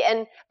crazy.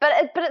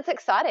 But it's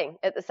exciting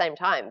at the same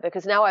time,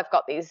 because now I've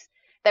got these,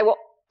 they're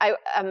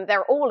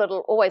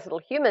all always little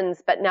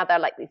humans, but now they're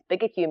like these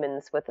bigger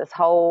humans with this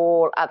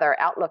whole other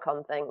outlook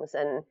on things.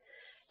 And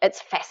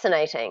it's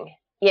fascinating.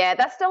 Yeah,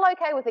 they're still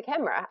okay with the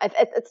camera.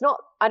 It's not,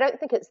 I don't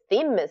think it's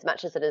them as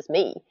much as it is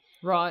me.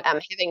 Right.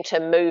 Having to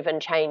move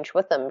and change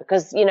with them,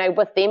 because,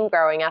 with them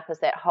growing up is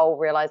that whole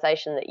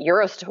realization that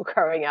you're still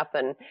growing up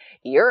and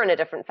you're in a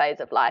different phase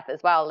of life as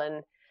well.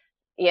 And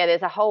yeah,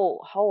 there's a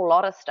whole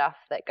lot of stuff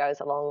that goes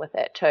along with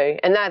that too.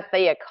 And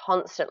they are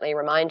constantly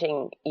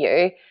reminding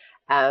you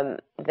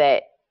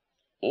that,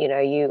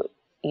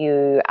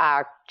 you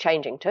are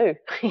changing too.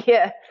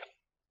 Yeah.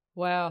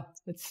 Wow.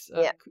 It's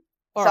yeah.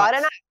 All so right. I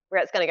don't know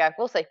where it's going to go.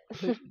 We'll see.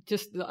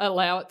 Just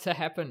allow it to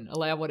happen.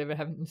 Allow whatever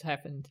happens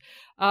happened.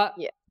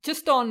 Yeah.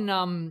 Just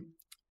on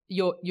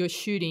your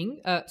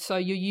shooting. So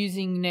you're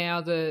using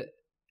now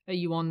are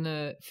you on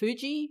the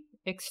Fuji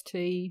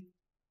XT?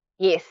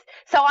 Yes.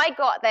 So I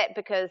got that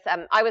because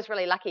I was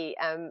really lucky.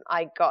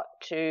 I got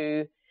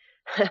to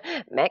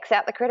max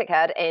out the credit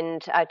card,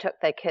 and I took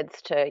the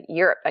kids to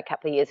Europe a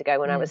couple of years ago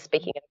when I was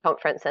speaking at a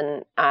conference,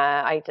 and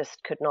I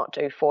just could not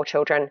do 4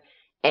 children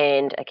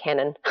and a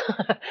Canon.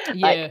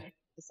 Yeah.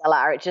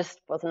 SLR, it just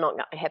was not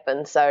going to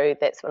happen. So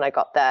that's when I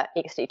got the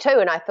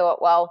XT2, and I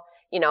thought, well,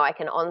 I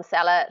can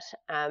on-sell it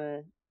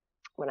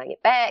when I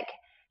get back,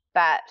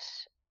 but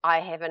I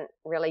haven't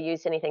really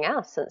used anything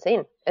else since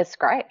then. It's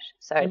great.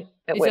 So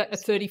it works. Is that a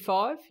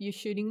 35 you're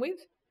shooting with?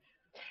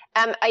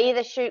 I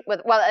either shoot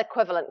with,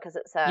 equivalent, because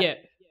it's a,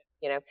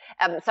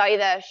 so I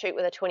either shoot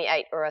with a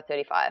 28 or a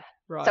 35.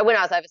 Right. So when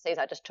I was overseas,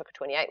 I just took a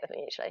 28 with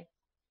me, actually.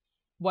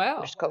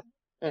 Wow. Which is cool.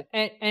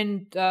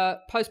 And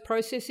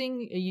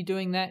post-processing, are you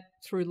doing that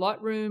through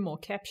Lightroom or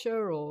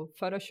Capture or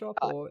Photoshop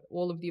or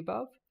all of the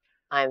above?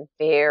 I'm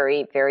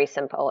very, very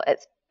simple.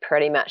 It's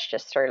pretty much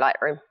just through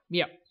Lightroom.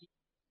 Yeah.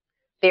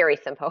 Very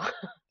simple.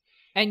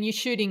 And you're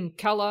shooting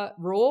colour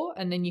raw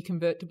and then you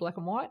convert to black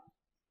and white?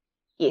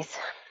 Yes.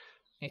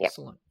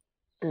 Excellent.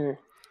 Yep.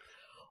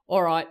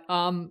 All right.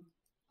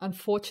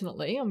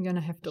 Unfortunately, I'm going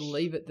to have to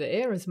leave it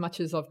there, as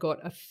much as I've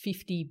got a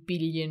 50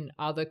 billion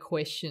other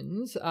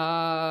questions.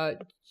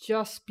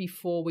 Just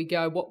before we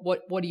go,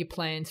 what are your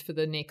plans for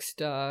the next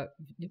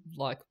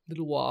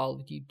little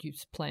while? Do you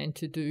plan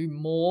to do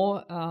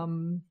more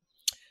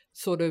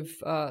sort of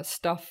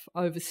stuff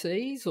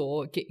overseas,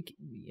 or get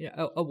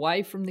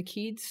away from the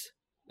kids?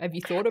 Have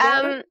you thought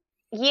about it?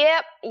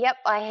 Yep,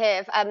 I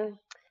have.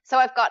 So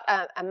I've got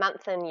a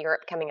month in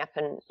Europe coming up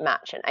in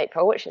March and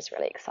April, which is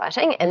really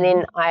exciting. And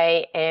then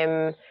I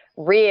am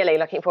really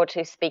looking forward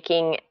to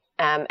speaking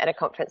at a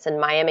conference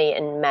in Miami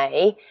in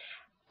May.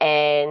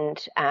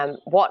 And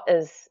what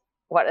is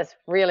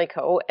really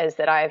cool is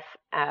that I've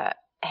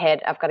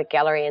got a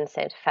gallery in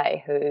Santa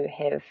Fe who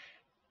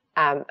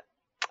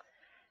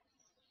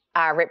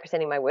are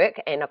representing my work,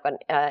 and I've got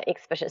an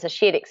exhibition. It's a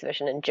shared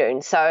exhibition in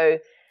June. So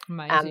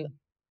amazing.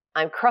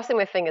 I'm crossing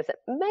my fingers that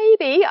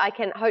maybe I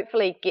can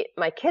hopefully get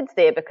my kids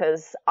there,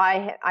 because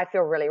I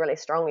feel really, really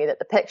strongly that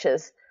the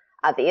pictures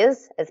are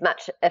theirs as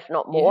much, if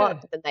not more,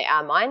 than they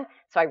are mine.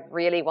 So I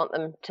really want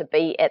them to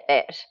be at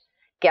that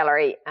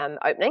gallery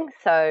opening,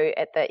 so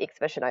at the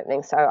exhibition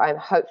opening. So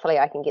hopefully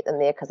I can get them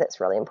there, because that's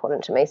really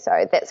important to me.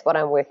 So that's what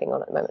I'm working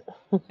on at the moment.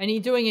 And are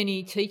you doing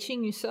any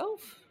teaching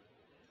yourself?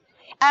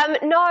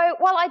 No.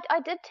 Well,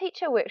 I did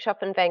teach a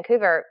workshop in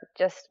Vancouver,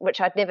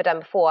 which I'd never done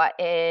before,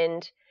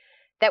 and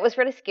that was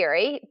really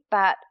scary,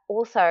 but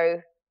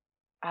also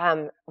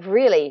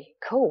really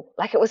cool.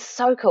 Like, it was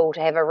so cool to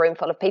have a room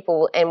full of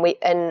people,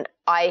 and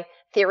I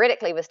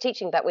theoretically was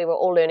teaching, but we were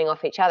all learning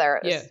off each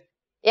other. It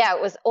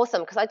was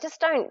awesome, because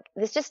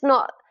we just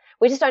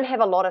don't have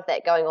a lot of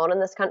that going on in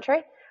this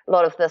country. A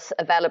lot of this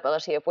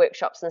availability of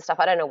workshops and stuff.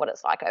 I don't know what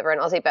it's like over in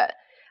Aussie, but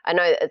I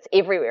know it's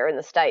everywhere in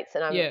the States,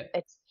 and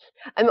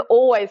I'm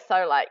always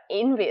so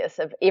envious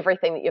of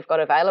everything that you've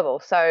got available.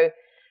 So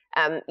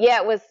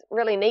it was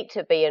really neat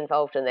to be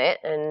involved in that,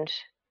 and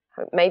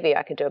maybe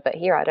I could do a bit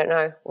here. I don't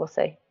know. We'll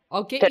see.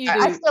 I'll get you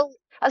to...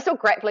 I'm still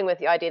grappling with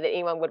the idea that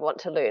anyone would want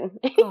to learn.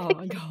 Oh,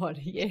 my God,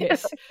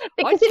 yes.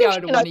 I'd go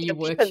to one of your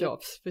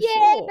workshops for sure.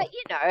 Yeah, but,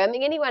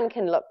 anyone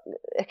can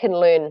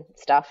learn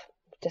stuff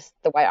just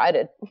the way I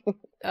did.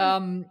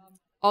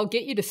 I'll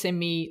get you to send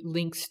me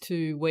links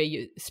to where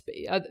you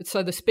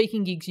so the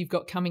speaking gigs you've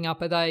got coming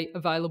up, are they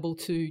available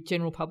to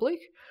general public?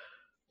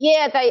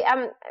 Yeah, they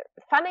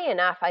funny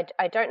enough,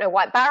 I don't know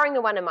why, barring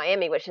the one in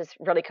Miami, which is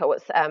really cool.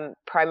 It's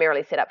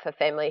primarily set up for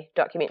family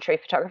documentary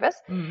photographers,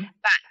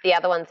 but the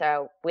other ones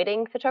are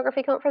wedding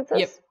photography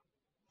conferences.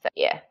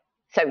 Yep.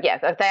 So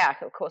they are,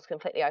 of course,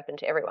 completely open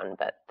to everyone,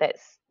 but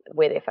that's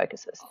where their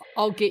focus is.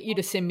 I'll get you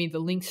to send me the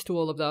links to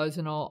all of those,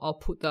 and I'll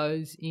put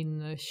those in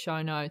the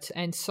show notes.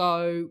 And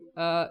so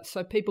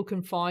people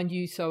can find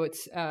you. So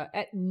it's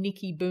at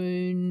Nikki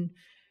Boone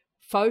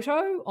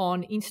Photo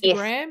on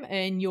Instagram,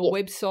 and your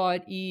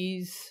website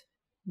is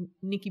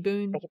Nikki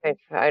Boone? Nikki Boone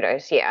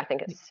Photos. Yeah, I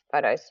think it's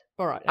photos.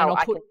 All right. And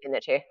I can send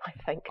that to you, I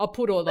think. I'll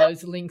put all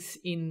those links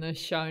in the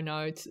show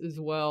notes as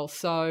well.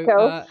 So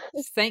cool.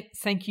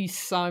 Thank you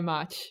so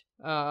much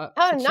for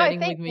thank chatting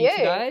with me you.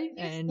 today.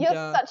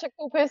 You're such a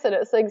cool person.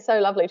 It's been so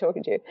lovely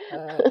talking to you.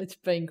 It's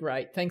been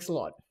great. Thanks a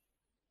lot.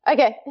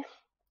 Okay.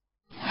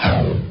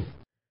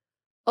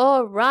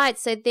 All right,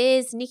 so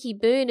there's Nikki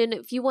Boone, and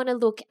if you want to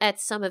look at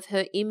some of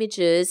her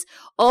images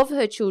of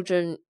her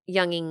children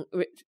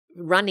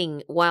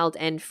running wild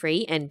and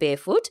free and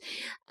barefoot,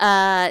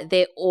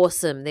 they're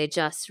awesome. They're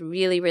just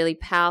really, really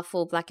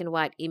powerful black and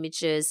white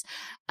images.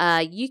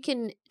 You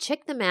can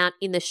check them out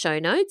in the show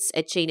notes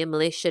at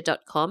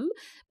GinaMilitia.com,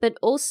 but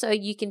also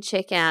you can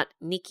check out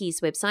Nikki's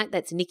website.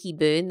 That's Nikki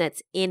Boone.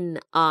 That's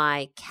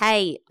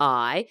Niki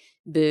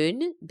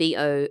Boone,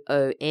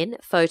 Boon,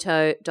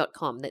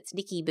 photo.com. That's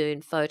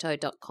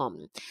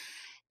NikkiBoonePhoto.com.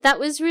 That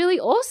was really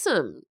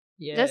awesome.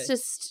 Yeah. That's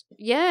just,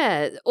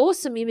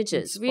 awesome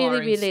images. Inspiring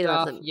really, really stuff.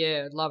 love them.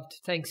 Yeah, loved.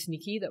 Thanks,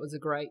 Nikki. That was a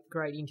great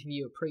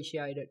interview.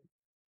 Appreciate it.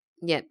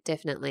 Yep,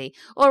 definitely.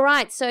 All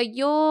right, so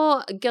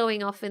you're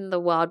going off in the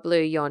wild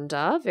blue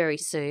yonder very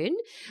soon.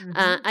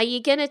 Mm-hmm. Are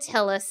you going to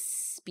tell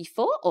us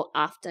before or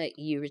after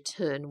you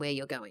return where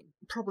you're going?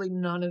 Probably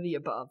none of the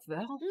above,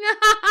 Val.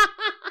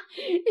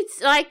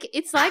 It's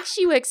like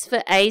she works for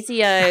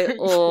ASIO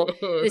or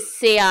the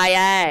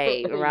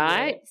CIA,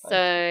 right? Yeah.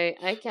 So,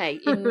 okay,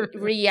 in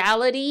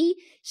reality,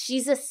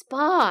 she's a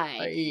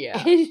spy.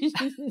 Yeah.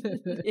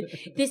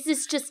 This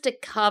is just a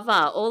cover.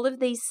 All of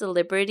these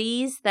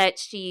celebrities that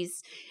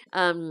she's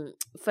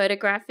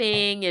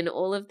photographing and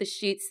all of the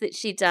shoots that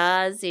she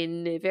does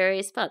in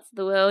various parts of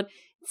the world,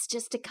 it's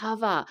just a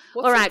cover.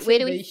 What's all right, a where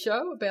do TV we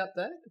show about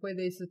that? Where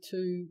there's the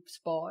two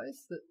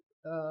spies that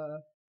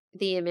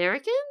the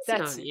Americans?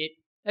 That's No. it.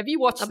 Have you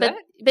watched that?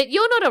 But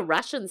you're not a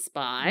Russian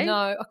spy. No,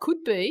 I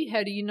could be.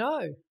 How do you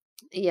know?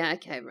 Yeah,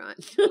 okay, right.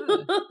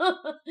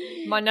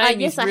 My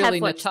name is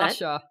really watched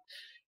Natasha.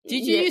 That.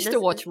 Did you used to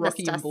watch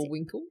Rocky Nastasia. and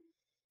Bullwinkle?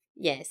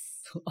 Yes.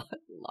 I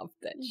love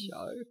that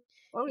show.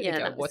 I'm going to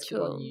Yeah, go watch it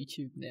on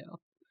YouTube now.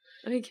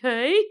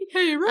 Okay.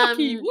 Hey,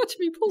 Rocky, watch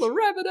me pull a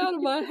rabbit out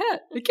of my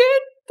hat.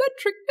 Again? That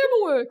trick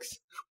never works.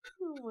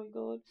 Oh, my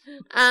God.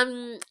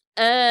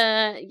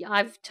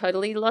 I've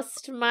totally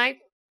lost my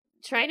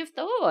train of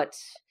thought.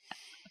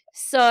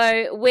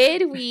 So where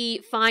do we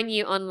find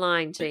you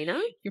online, Gina?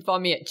 You can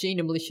find me at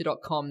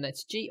GinaMilitia.com.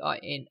 That's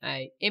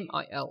GinaMilicia.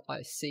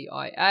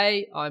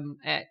 I'm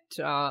at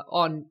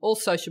on all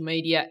social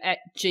media at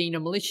Gina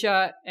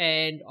Militia,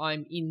 and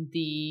I'm in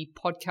the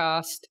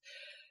podcast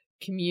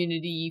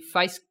community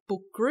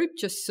Facebook group.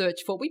 Just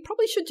search for. We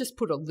probably should just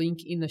put a link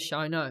in the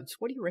show notes.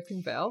 What do you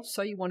reckon, Val?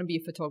 So you want to be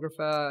a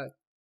photographer?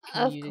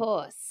 Of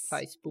course.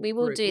 Facebook we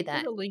will group. do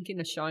that. Put a link in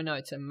the show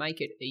notes and make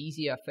it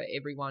easier for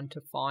everyone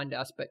to find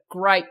us. But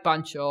great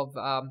bunch of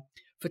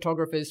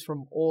photographers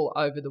from all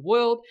over the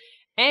world.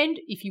 And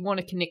if you want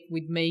to connect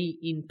with me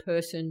in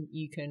person,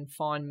 you can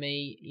find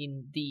me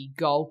in the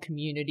Gold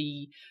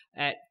community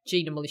at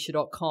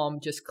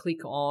GinaMilitia.com. Just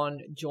click on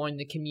join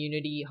the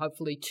community.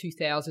 Hopefully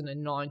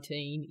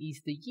 2019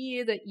 is the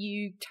year that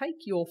you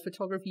take your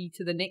photography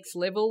to the next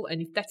level.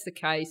 And if that's the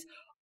case,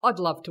 I'd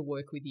love to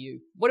work with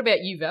you. What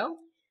about you, Val?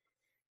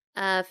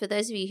 For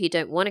those of you who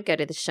don't want to go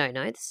to the show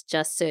notes,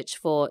 just search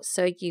for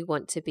So You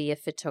Want to Be a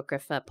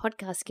Photographer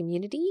podcast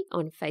community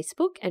on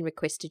Facebook and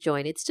request to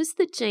join. It's just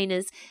that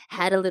Gina's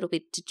had a little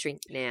bit to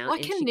drink now.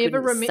 I can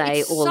never remember.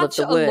 It's all such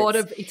of the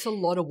words. It's a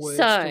lot of words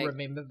So, to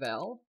remember,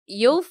 Val.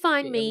 You'll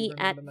find me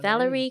at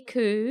Valerie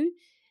Khoo.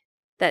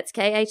 That's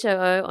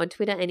KHOO on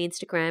Twitter and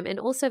Instagram,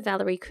 and also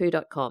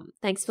ValerieKhoo.com.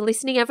 Thanks for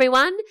listening,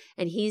 everyone,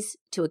 and here's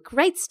to a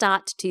great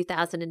start to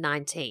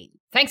 2019.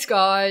 Thanks,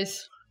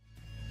 guys.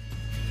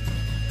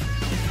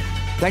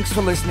 Thanks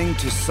for listening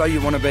to So You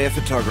Want to Be a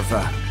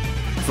Photographer.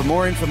 For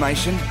more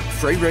information,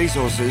 free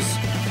resources,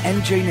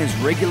 and Gina's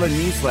regular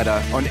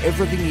newsletter on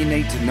everything you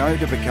need to know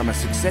to become a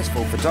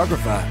successful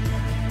photographer,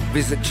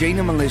 visit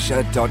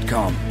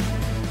GinaMilitia.com.